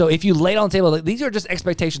 okay, so if you lay it on the table, like, these are just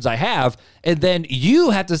expectations I have, and then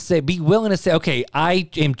you have to say, be willing to say, okay, I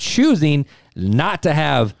am choosing not to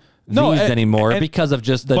have these anymore because of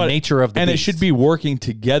just the nature of the beast. It should be working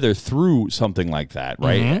together through something like that,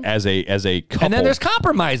 right? As a couple. And then there's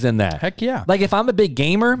compromise in that. Heck yeah. Like if I'm a big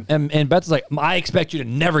gamer and Beth's like, I expect you to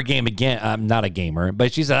never game again. I'm not a gamer,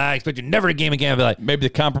 but she said, I expect you never to game again. I'd be like, maybe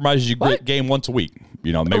the compromise is you game once a week.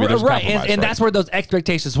 You know, maybe there's right. compromise. And that's where those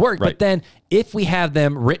expectations work. Right. But then if we have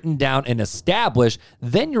them written down and established,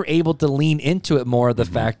 then you're able to lean into it more, the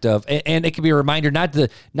fact of, and it can be a reminder not to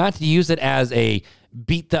use it as a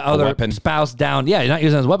beat the other spouse down. Yeah, not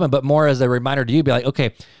using it as a weapon, but more as a reminder to you, be like,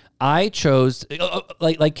 okay, I chose,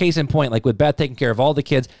 like case in point, like with Beth taking care of all the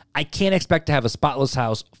kids, I can't expect to have a spotless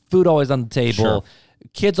house, food always on the table,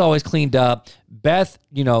 kids always cleaned up, Beth,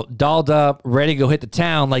 dolled up, ready to go hit the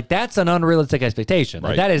town. Like that's an unrealistic expectation.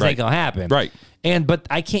 Like that ain't gonna happen. Right. But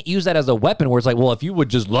I can't use that as a weapon where it's like, well, if you would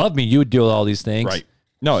just love me, you would do all these things. Right.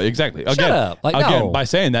 No, exactly. Shut up. Like, again, no. by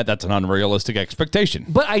saying that, that's an unrealistic expectation.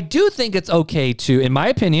 But I do think it's okay to, in my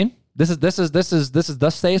opinion, this is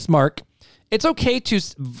thus saith Mark. It's okay to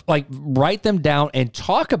like write them down and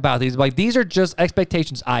talk about these. Like these are just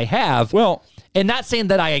expectations I have. Well, and not saying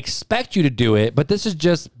that I expect you to do it, but this is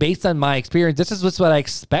just based on my experience. This is what I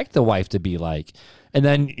expect the wife to be like. And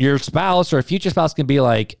then your spouse or a future spouse can be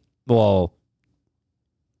like, well,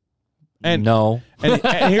 no. and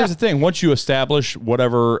here's the thing. Once you establish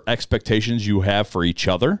whatever expectations you have for each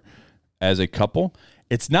other as a couple,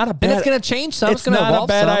 it's not a bad... And it's going to change some. It's not a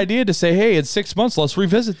bad idea to say, hey, in 6 months, let's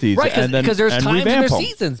revisit these. Right, because there's times and there's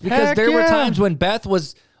seasons. Because there were times when Beth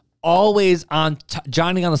was always on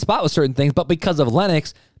Johnny on the spot with certain things, but because of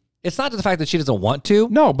Lennox, it's not the fact that she doesn't want to.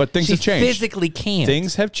 No, but things have changed. She physically can't.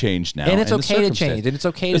 Things have changed now. And it's okay to change. And it's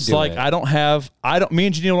okay to do it. It's like, me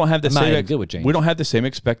and Janine don't have the same... good with change. We don't have the same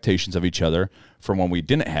expectations of each other from when we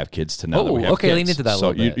didn't have kids to now that we have kids. Lean into that a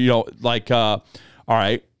little bit. All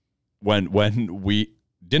right, when we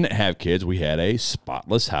didn't have kids, we had a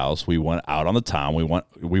spotless house. We went out on the town.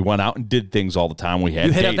 We went out and did things all the time. We had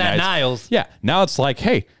You hit date up that nights. Niles. Yeah. Now it's like,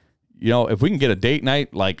 hey, if we can get a date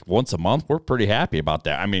night like once a month, we're pretty happy about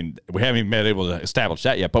that. I mean, we haven't even been able to establish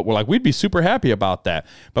that yet, but we'd be super happy about that.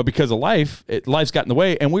 But because of life's got in the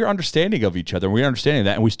way, and we're understanding of each other, and we're understanding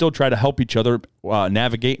that, and we still try to help each other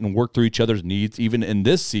navigate and work through each other's needs, even in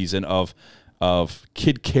this season of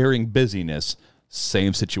kid caring busyness.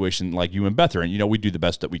 Same situation like you and Beth are in. We do the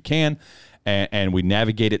best that we can, and we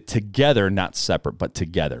navigate it together, not separate, but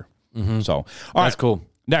together. Mm-hmm. So, that's cool.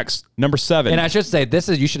 Next, number 7. And I should say,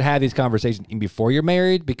 you should have these conversations before you're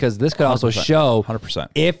married, because this could also show 100%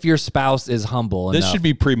 if your spouse is humble This enough. should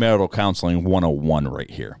be premarital counseling 101 right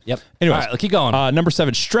here. Yep. Anyways, all right, keep going. Number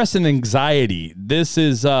 7, stress and anxiety. This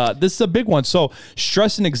is a big one. So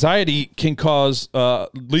stress and anxiety can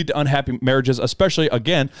lead to unhappy marriages, especially,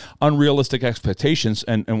 again, unrealistic expectations.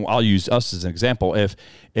 And I'll use us as an example.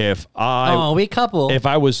 If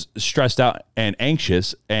I was stressed out and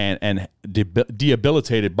anxious and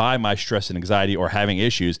debilitated by my stress and anxiety or having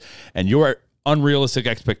issues, and your unrealistic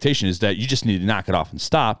expectation is that you just need to knock it off and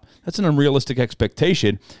stop, that's an unrealistic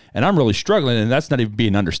expectation, and I'm really struggling, and that's not even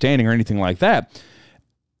being understanding or anything like that.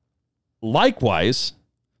 Likewise,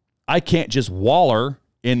 I can't just waller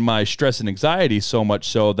in my stress and anxiety so much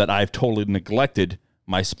so that I've totally neglected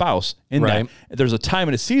my spouse in that. There's a time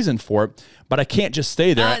and a season for it, but I can't just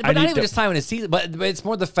stay there. But not even just time and a season, but it's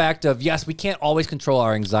more the fact of, yes, we can't always control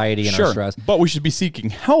our anxiety and our stress. But we should be seeking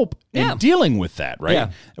help in dealing with that, right?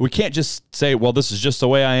 Yeah. We can't just say, well, this is just the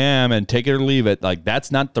way I am and take it or leave it. Like,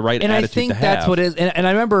 that's not the right attitude to have. And I think that's what it is. And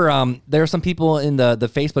I remember there are some people in the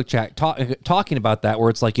Facebook chat talking about that, where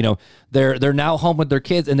it's like, they're now home with their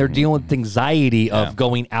kids and they're dealing with anxiety of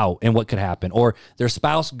going out and what could happen, or their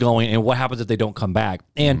spouse going and what happens if they don't come back.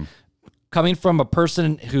 And coming from a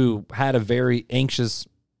person who had a very anxious,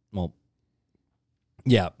 not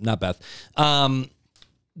Beth,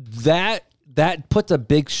 that puts a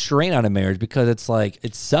big strain on a marriage, because it's like,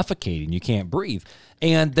 it's suffocating. You can't breathe.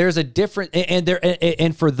 And there's a different,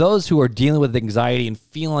 and for those who are dealing with anxiety and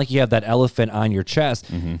feeling like you have that elephant on your chest,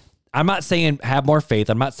 I'm not saying have more faith.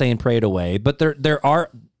 I'm not saying pray it away, but there are.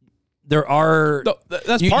 No,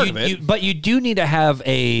 that's part of it. But you do need to have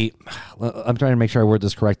I'm trying to make sure I word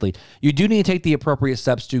this correctly. You do need to take the appropriate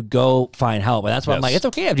steps to go find help. And that's why I'm like, it's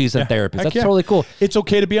okay to have decent therapists. That's totally cool. It's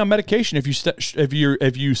okay to be on medication if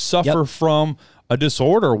you suffer from a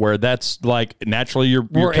disorder where that's like naturally your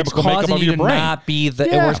chemical makeup of your brain.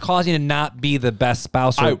 Or it's causing you to not be the best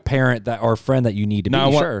spouse or parent or friend that you need to be.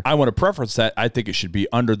 I want to preference that. I think it should be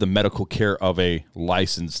under the medical care of a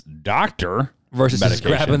licensed doctor. Versus just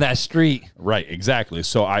grabbing that street. Right, exactly.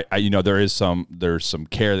 So I there's some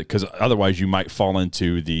care that, because otherwise you might fall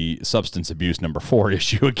into the substance abuse number 4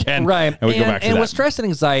 issue again. Right. And we go back to that. With stress and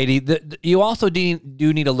anxiety, you also do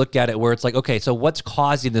need to look at it where it's like, okay, so what's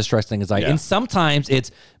causing the stress and anxiety? Yeah. And sometimes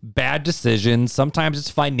it's bad decisions. Sometimes it's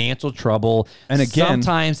financial trouble. And again,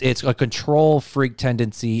 sometimes it's a control freak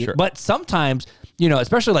tendency. Sure. But sometimes,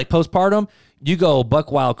 especially like postpartum, you go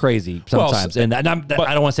buck wild crazy sometimes, and I don't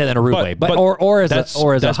want to say that in a rude way, but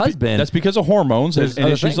as a husband, that's because of hormones and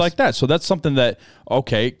issues like that. So that's something that,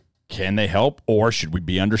 okay, can they help, or should we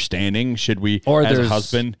be understanding? Should we, as a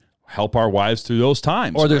husband, help our wives through those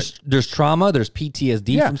times? Or there's trauma, there's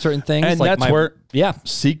PTSD from certain things, and like that's where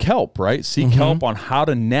seek help, right? Seek help on how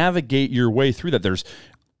to navigate your way through that. There's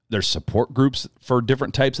support groups for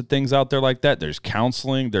different types of things out there like that. There's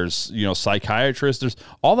counseling. There's, psychiatrists. There's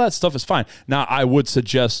all that stuff is fine. Now, I would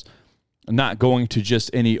suggest not going to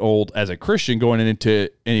just any as a Christian, going into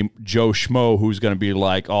any Joe Schmo who's going to be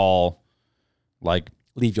leave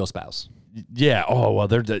your spouse. Yeah. Oh, well,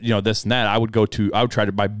 they're, this and that. I would try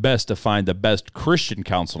my best to find the best Christian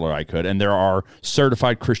counselor I could. And there are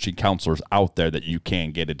certified Christian counselors out there that you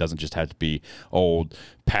can get. It doesn't just have to be old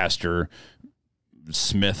pastor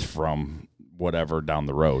Smith from whatever down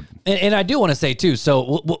the road. And I do want to say too,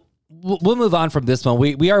 so we'll move on from this one.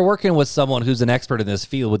 We are working with someone who's an expert in this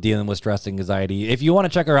field with dealing with stress and anxiety. If you want to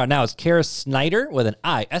check her out now, it's Kara Snider with an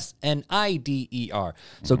I, Snider.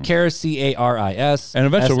 So Kara, Caris. And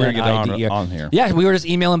eventually we're going to get on here. Yeah, we were just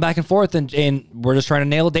emailing back and forth, and we're just trying to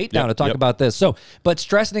nail a date down to talk about this. So, but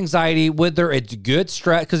stress and anxiety, whether it's good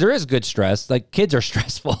stress, because there is good stress, like kids are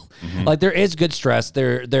stressful. Like there is good stress.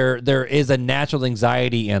 There is a natural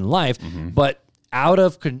anxiety in life, but I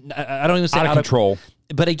don't even say out of control.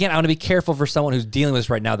 But again, I want to be careful for someone who's dealing with this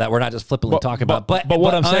right now that we're not just flippantly talking about. But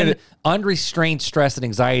what I'm saying, unrestrained stress and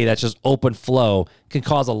anxiety that's just open flow can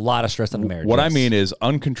cause a lot of stress in a marriage. What I mean is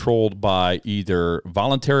uncontrolled by either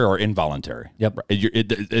voluntary or involuntary. Yep.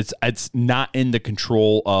 It's not in the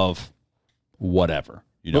control of whatever.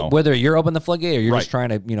 Whether you're open the floodgate or you're just trying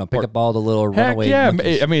to, pick up all the little runaway. Yeah,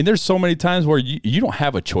 monkeys. I mean, there's so many times where you don't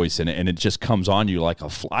have a choice in it, and it just comes on you like a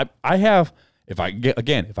fly. I have. If I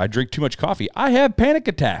drink too much coffee, I have panic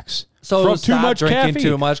attacks. So from stop drinking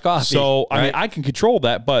too much coffee. So I mean, I can control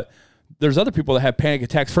that, but there's other people that have panic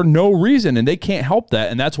attacks for no reason, and they can't help that.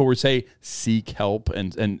 And that's where we say seek help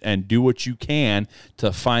and do what you can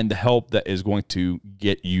to find the help that is going to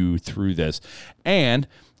get you through this. And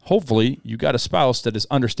hopefully you got a spouse that is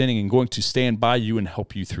understanding and going to stand by you and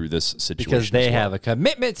help you through this situation. Because they have a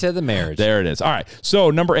commitment to the marriage. There it is. All right. So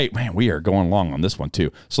number 8, man, we are going long on this one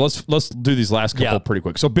too. So let's do these last couple pretty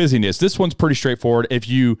quick. So busyness. This one's pretty straightforward. If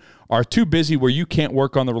you are too busy where you can't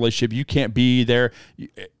work on the relationship, you can't be there.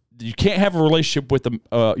 You can't have a relationship with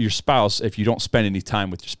your spouse if you don't spend any time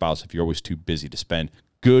with your spouse, if you're always too busy to spend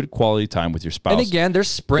good quality time with your spouse. And again, there's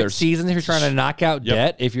sprint seasons if you're trying to knock out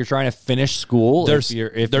debt, if you're trying to finish school. There's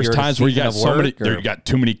times where you got you got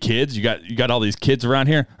too many kids. You got all these kids around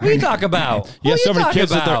here. What are you talking about? Yeah, so many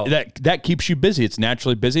kids that keeps you busy. It's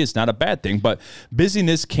naturally busy. It's not a bad thing, but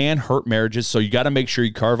busyness can hurt marriages. So you got to make sure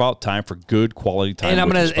you carve out time for good quality time.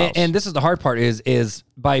 And your spouse. And this is the hard part is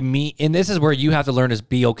by me, and this is where you have to learn is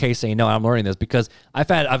be okay saying no. I'm learning this because I've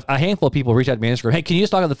had a handful of people reach out to me on Instagram. Hey, can you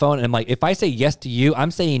just talk on the phone? And I'm like, if I say yes to you,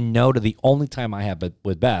 I'm saying no to the only time I have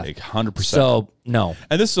with Beth. 100%. So no.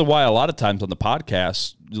 And this is why a lot of times on the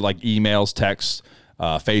podcast, like emails, texts,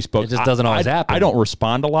 Facebook, it just doesn't always happen. I don't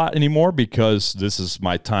respond a lot anymore because this is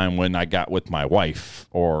my time when I got with my wife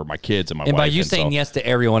or my kids and my wife. And by you saying yes to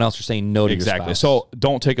everyone else, you're saying no to your spouse. So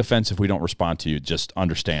don't take offense if we don't respond to you. Just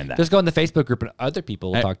understand that. Just go in the Facebook group and other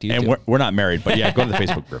people will talk to you and too. We're not married, but yeah, go to the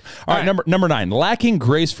Facebook group. All right, number 9, lacking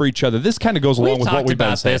grace for each other. This kind of goes along with what we've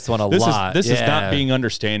been saying. This one a lot. This is not being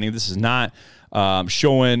understanding. This is not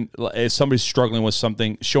showing if somebody's struggling with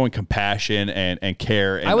something, showing compassion and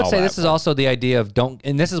care. And I would all say that. This is also the idea of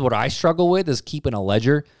and this is what I struggle with is keeping a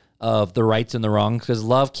ledger of the rights and the wrongs because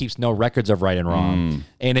love keeps no records of right and wrong.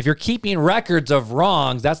 And if you're keeping records of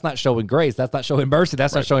wrongs, that's not showing grace. That's not showing mercy.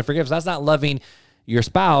 That's not showing forgiveness. That's not loving your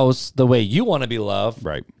spouse the way you want to be loved.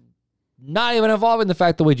 Right. Not even involving the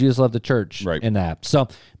fact the way Jesus loved the church in that. So,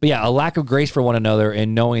 but yeah, a lack of grace for one another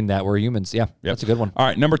and knowing that we're humans. Yeah, that's a good one. All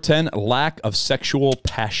right, number 10, lack of sexual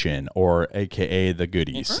passion or AKA the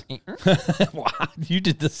goodies. Wow, you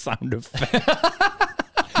did the sound effect.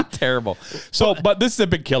 Terrible. So, but this is a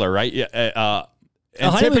big killer, right? A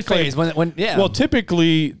honeymoon phase Well,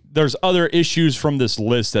 typically there's other issues from this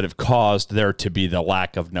list that have caused there to be the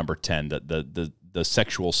lack of number 10, the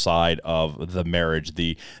sexual side of the marriage.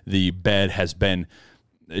 The bed has been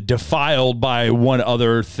defiled by one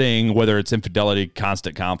other thing, whether it's infidelity,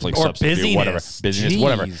 constant conflict, or substance abuse, whatever, busyness,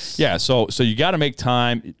 whatever. Yeah. So you got to make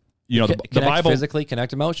time. You know, the Bible physically,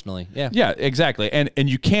 connect emotionally. Yeah, exactly. And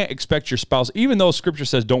you can't expect your spouse, even though Scripture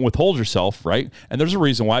says don't withhold yourself, right? And there's a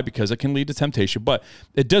reason why, because it can lead to temptation. But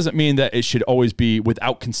it doesn't mean that it should always be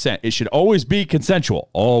without consent. It should always be consensual.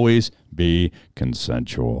 Always be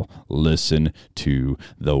consensual. Listen to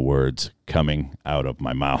the words coming out of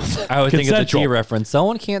my mouth. I would think of the tea reference.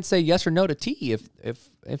 Someone can't say yes or no to tea if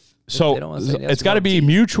so they don't want to say yes it's got to be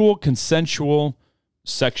mutual, consensual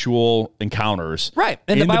sexual encounters, right?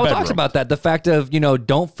 And the Bible talks about that. The fact of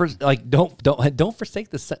don't forsake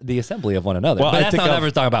the assembly of one another. Well, but that's not what I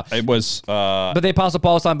was talking about. It was, but the Apostle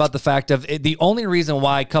Paul was talking about the fact of the only reason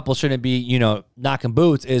why couples shouldn't be knocking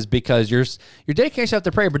boots is because you're dedicating yourself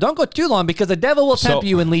to prayer, but don't go too long because the devil will tempt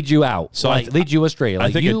you and lead you out, lead you astray.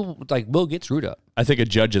 Will get screwed up. I think it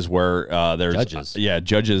Judges where there's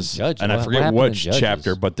Judges, and I forget which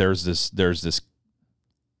chapter, but there's this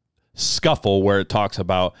scuffle where it talks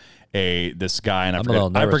about this guy, and I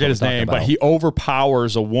forget his name, but he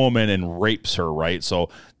overpowers a woman and rapes her, right? So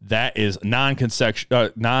that is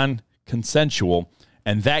non-consensual,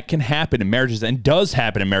 and that can happen in marriages and does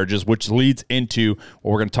happen in marriages, which leads into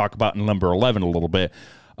what we're going to talk about in number 11 a little bit.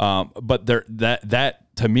 But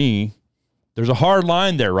that to me, there's a hard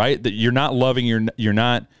line there, right? That you're not loving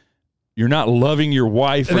you're not loving your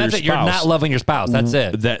wife or your spouse. You're not loving your spouse. That's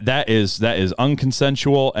it. That is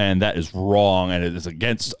unconsensual, and that is wrong, and it is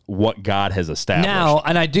against what God has established. Now,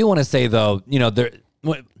 and I do want to say though,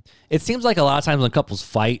 it seems like a lot of times when couples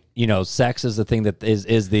fight, sex is the thing that's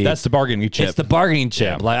the bargaining chip. It's the bargaining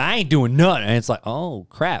chip. Yeah. Like, I ain't doing nothing, and it's like, oh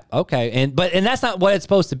crap, okay, and that's not what it's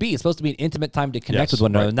supposed to be. It's supposed to be an intimate time to connect with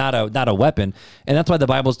one another, not a weapon, and that's why the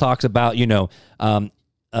Bible talks about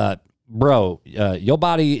bro, your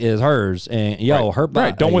body is hers, and her body.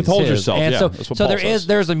 Right. Don't withhold yourself. And so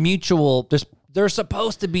there's a mutual. There's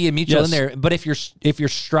supposed to be a mutual in there, but if you're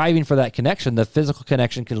striving for that connection, the physical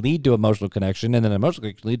connection can lead to emotional connection, and then emotional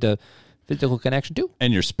connection can lead to physical connection too.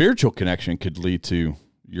 And your spiritual connection could lead to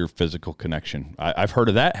your physical connection. I've heard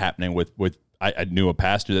of that happening with. I knew a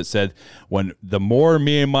pastor that said, when the more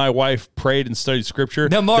me and my wife prayed and studied Scripture,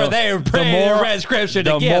 the more they prayed and read Scripture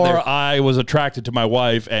together, the more I was attracted to my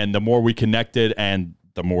wife, and the more we connected, and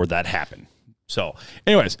the more that happened. So,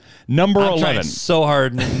 anyways, number 11. So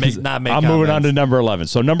hard not make. I'm moving on to number 11.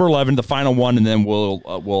 So, number 11, the final one, and then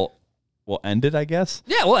we'll end it, I guess.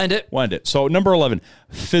 Yeah, we'll end it. So, number 11,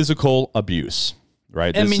 physical abuse.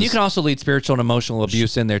 Right. I mean, you can also lead spiritual and emotional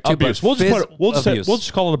abuse in there too. Abuse. We'll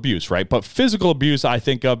just call it abuse, right? But physical abuse, I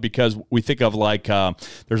think of because we think of like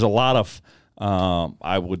there's a lot of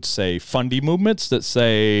I would say fundy movements that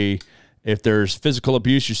say if there's physical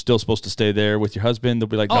abuse, you're still supposed to stay there with your husband. They'll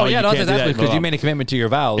be like, no, you can't do that because you made a commitment to your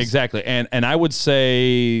vows. Exactly, and I would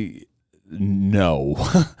say no.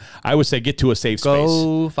 I would say get to a safe space.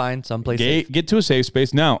 Go find someplace. Get to a safe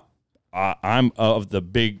space. Now, I'm of the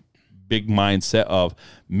big mindset of,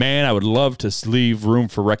 man, I would love to leave room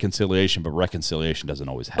for reconciliation, but reconciliation doesn't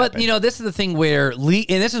always happen. But, this is the thing where, and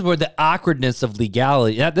this is where the awkwardness of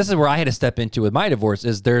legality, this is where I had to step into with my divorce,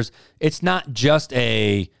 it's not just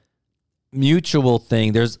a mutual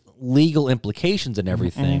thing. There's legal implications and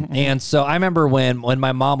everything. Mm-hmm. And so I remember when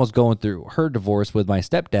my mom was going through her divorce with my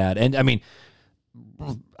stepdad, and I mean,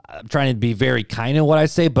 I'm trying to be very kind in what I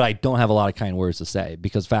say, but I don't have a lot of kind words to say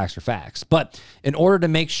because facts are facts. But in order to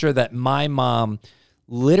make sure that my mom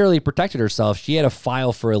literally protected herself, she had to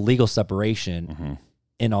file for a legal separation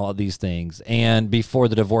in all of these things, and before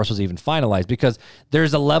the divorce was even finalized, because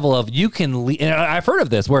there's a level of and I've heard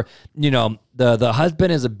of this where the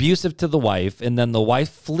husband is abusive to the wife, and then the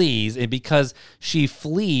wife flees, and because she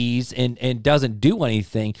flees and doesn't do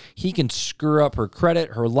anything, he can screw up her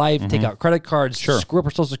credit, her life, take out credit cards, screw up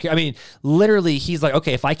her social security. I mean, literally, he's like,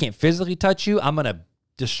 okay, if I can't physically touch you, I'm gonna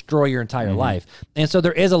destroy your entire life. And so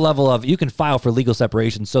there is a level of, you can file for legal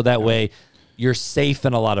separation, so that way you're safe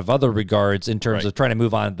in a lot of other regards in terms of trying to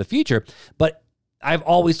move on in the future. But I've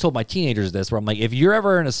always told my teenagers this, where I'm like, if you're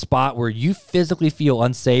ever in a spot where you physically feel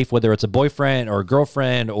unsafe, whether it's a boyfriend or a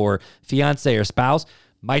girlfriend or fiance or spouse,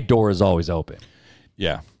 my door is always open.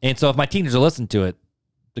 Yeah. And so if my teenagers listen to it,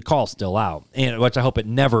 the call's still out, and which I hope it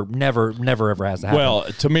never ever has to happen. Well,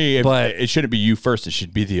 to me, it shouldn't be you first. It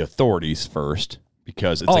should be the authorities first.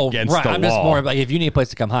 because it's against the I'm law. just more like, if you need a place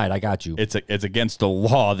to come hide, I got you. It's against the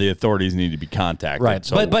law. The authorities need to be contacted. Right.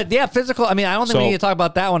 So, But yeah, physical. I mean, I don't think we need to talk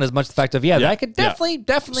about that one as much. The fact of that could definitely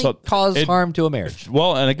So cause harm to a marriage.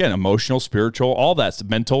 Well, and again, emotional, spiritual, all that's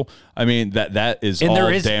mental. I mean, that is And all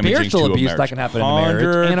there is damaging spiritual to a abuse marriage. that can happen in a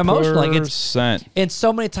marriage and emotional. Like it's 100%. and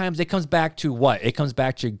so many times it comes back to what? It comes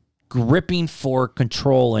back to gripping for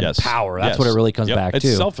control and power. That's what it really comes back it's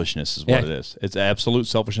to. Selfishness is what it is. It's absolute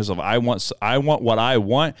selfishness of I want what I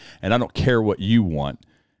want, and I don't care what you want,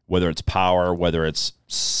 whether it's power, whether it's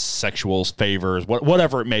sexual favors,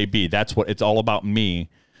 whatever it may be. That's what it's all about me,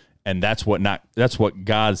 and that's what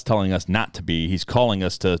God's telling us not to be. He's calling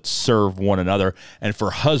us to serve one another, and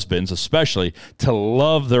for husbands especially to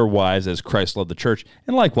love their wives as Christ loved the church,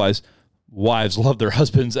 and likewise, wives love their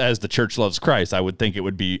husbands as the church loves Christ. I would think it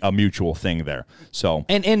would be a mutual thing there. So,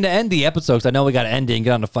 and to end the episode, because I know we got to end it and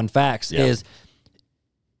get on to fun facts, is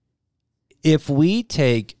if we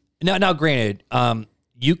take now granted,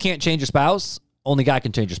 you can't change your spouse. Only God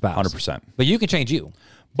can change your spouse. 100%. But you can change you.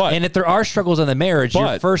 But and if there are struggles in the marriage,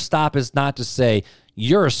 your first stop is not to say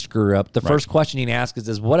you're a screw up. The first question you need to ask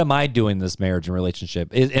is what am I doing in this marriage and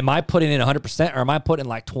relationship? Am I putting in 100% or am I putting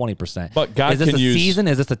like 20%? But God is this can a use season?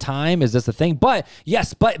 Is this a time? Is this a thing? But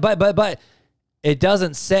yes, but it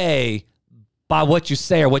doesn't say by what you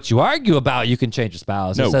say or what you argue about, you can change your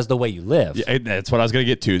spouse. No. It says the way you live. Yeah, that's what I was going to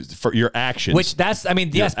get to, for your actions. Which that's where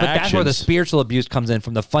the spiritual abuse comes in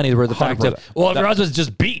from the funny, where the fact of, well, if your husband's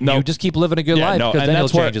just beating you, just keep living a good life because then he'll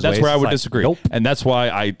change his ways. That's where I would It's disagree. Nope. And that's why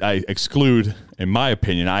I exclude, in my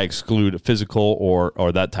opinion, physical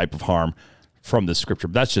or that type of harm from the scripture.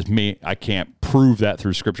 But that's just me. I can't prove that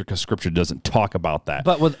through scripture because scripture doesn't talk about that.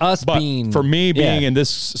 But with us being in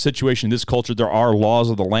this situation, this culture, there are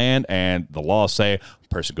laws of the land, and the laws say a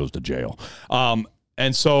person goes to jail.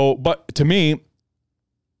 And so, but to me,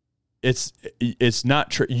 it's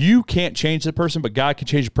not true. You can't change the person, but God can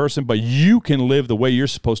change the person. But you can live the way you're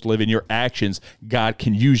supposed to live in your actions. God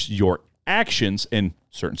can use your actions in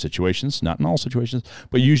certain situations, not in all situations,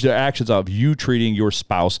 but use the actions of you treating your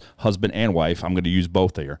spouse, husband and wife. I'm going to use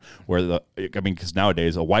both there. Because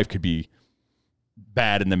nowadays a wife could be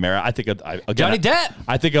bad in the marriage. I think of Johnny Depp.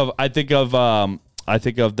 I think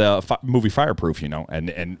of the movie Fireproof,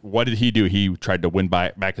 and what did he do? He tried to win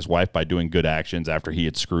back his wife by doing good actions after he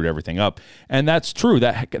had screwed everything up, and that's true.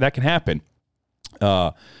 That can happen.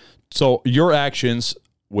 So your actions,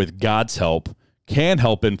 with God's help, can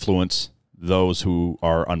help influence those who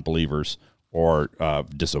are unbelievers or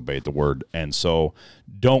disobeyed the word. And so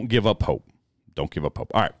don't give up hope. Don't give up hope.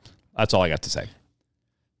 All right. That's all I got to say.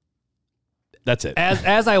 That's it.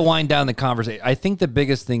 As I wind down the conversation, I think the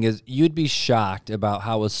biggest thing is you'd be shocked about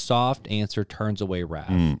how a soft answer turns away wrath.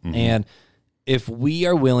 Mm-hmm. And if we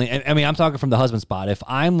are willing, I mean, I'm talking from the husband spot. If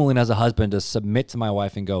I'm willing as a husband to submit to my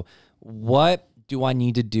wife and go, what do I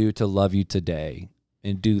need to do to love you today?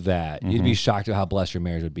 And do that, you'd be shocked at how blessed your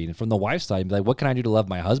marriage would be. And from the wife's side, you'd be like, what can I do to love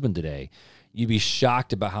my husband today? You'd be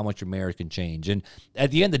shocked about how much your marriage can change. And at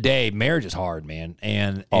the end of the day, marriage is hard, man.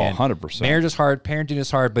 And 100%. Marriage is hard, parenting is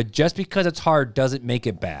hard, but just because it's hard doesn't make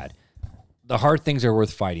it bad. The hard things are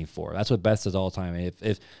worth fighting for. That's what Beth says all the time.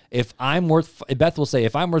 Beth will say,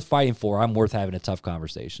 if I'm worth fighting for, I'm worth having a tough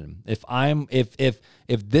conversation. If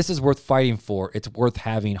this is worth fighting for, it's worth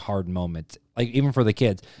having hard moments. Like even for the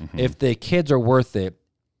kids, if the kids are worth it,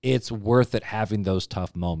 it's worth it having those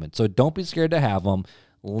tough moments. So don't be scared to have them.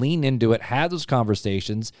 Lean into it, have those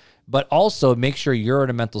conversations, but also make sure you're in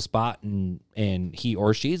a mental spot and he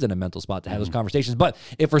or she's in a mental spot to have those conversations. But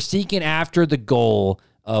if we're seeking after the goal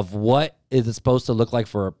of what is it supposed to look like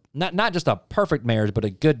for not just a perfect marriage, but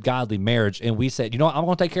a good godly marriage, and we said, I'm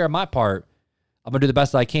going to take care of my part, I'm going to do the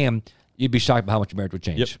best I can, you'd be shocked by how much your marriage would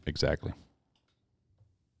change. Yep, exactly.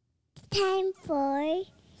 Time for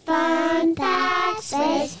Fun Facts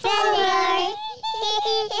with Filler.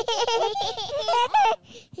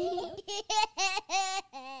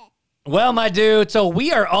 Well, my dude, so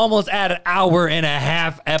we are almost at an hour and a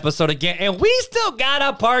half episode again, and we still got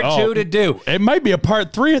a part 2 to do. It might be a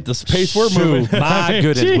part 3 at the pace we're moving. My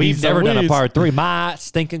goodness, we've never done a part 3. My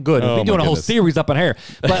stinking good. We've been doing a whole series up in here.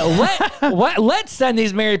 But let's send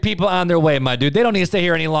these married people on their way, my dude. They don't need to stay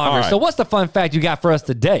here any longer. Right. So what's the fun fact you got for us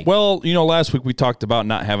today? Well, last week we talked about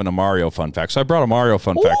not having a Mario fun fact, so I brought a Mario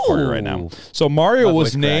fun fact for you right now. So Mario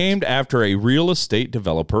was named after a real estate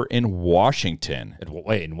developer in Washington.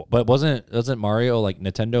 Wait, but wasn't Mario like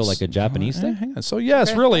Nintendo like a Japanese thing? Hang on. So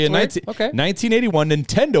yes, really, in 1981,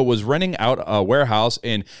 Nintendo was renting out a warehouse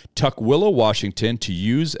in Tukwila, Washington, to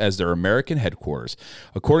use as their American headquarters.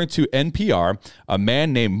 According to NPR, a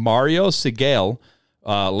man named Mario Segale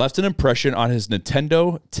left an impression on his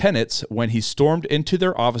Nintendo tenants when he stormed into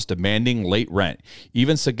their office demanding late rent.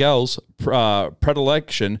 Even Segel's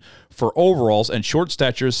predilection for overalls and short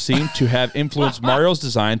statures seemed to have influenced Mario's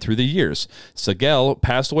design through the years. Segel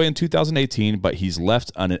passed away in 2018, but he's left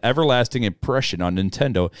an everlasting impression on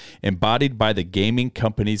Nintendo, embodied by the gaming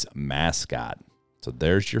company's mascot. So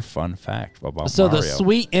there's your fun fact about So Mario. the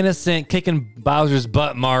sweet, innocent, kicking Bowser's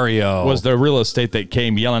butt Mario Was the real estate that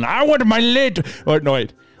came yelling, I want my late... Oh, no,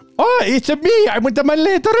 wait. Oh, it's me. I want my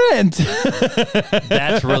late rent.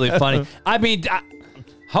 That's really funny. I mean,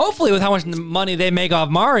 hopefully with how much money they make off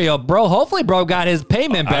Mario, bro, hopefully bro got his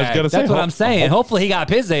payment I was back. gonna say, That's what I'm saying. Hopefully he got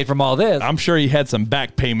his aid from all this. I'm sure he had some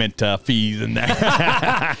back payment fees in there.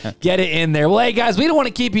 Get it in there. Well, hey, guys, we don't want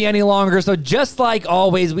to keep you any longer. So just like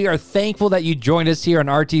always, we are thankful that you joined us here on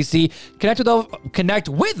RTC. Connect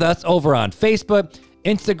with us over on Facebook,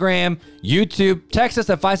 Instagram, YouTube. Text us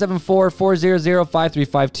at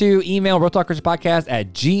 574-400-5352. Email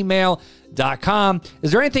RealTalkersPodcast@gmail.com.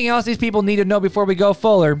 Is there anything else these people need to know before we go,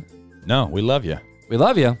 Fuller? No, we love you. We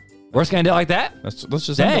love you. We're just going to do it like that? Let's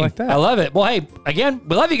just end it Dang, like that. I love it. Well, hey, again,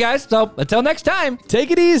 we love you guys. So until next time. Take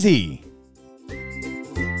it easy.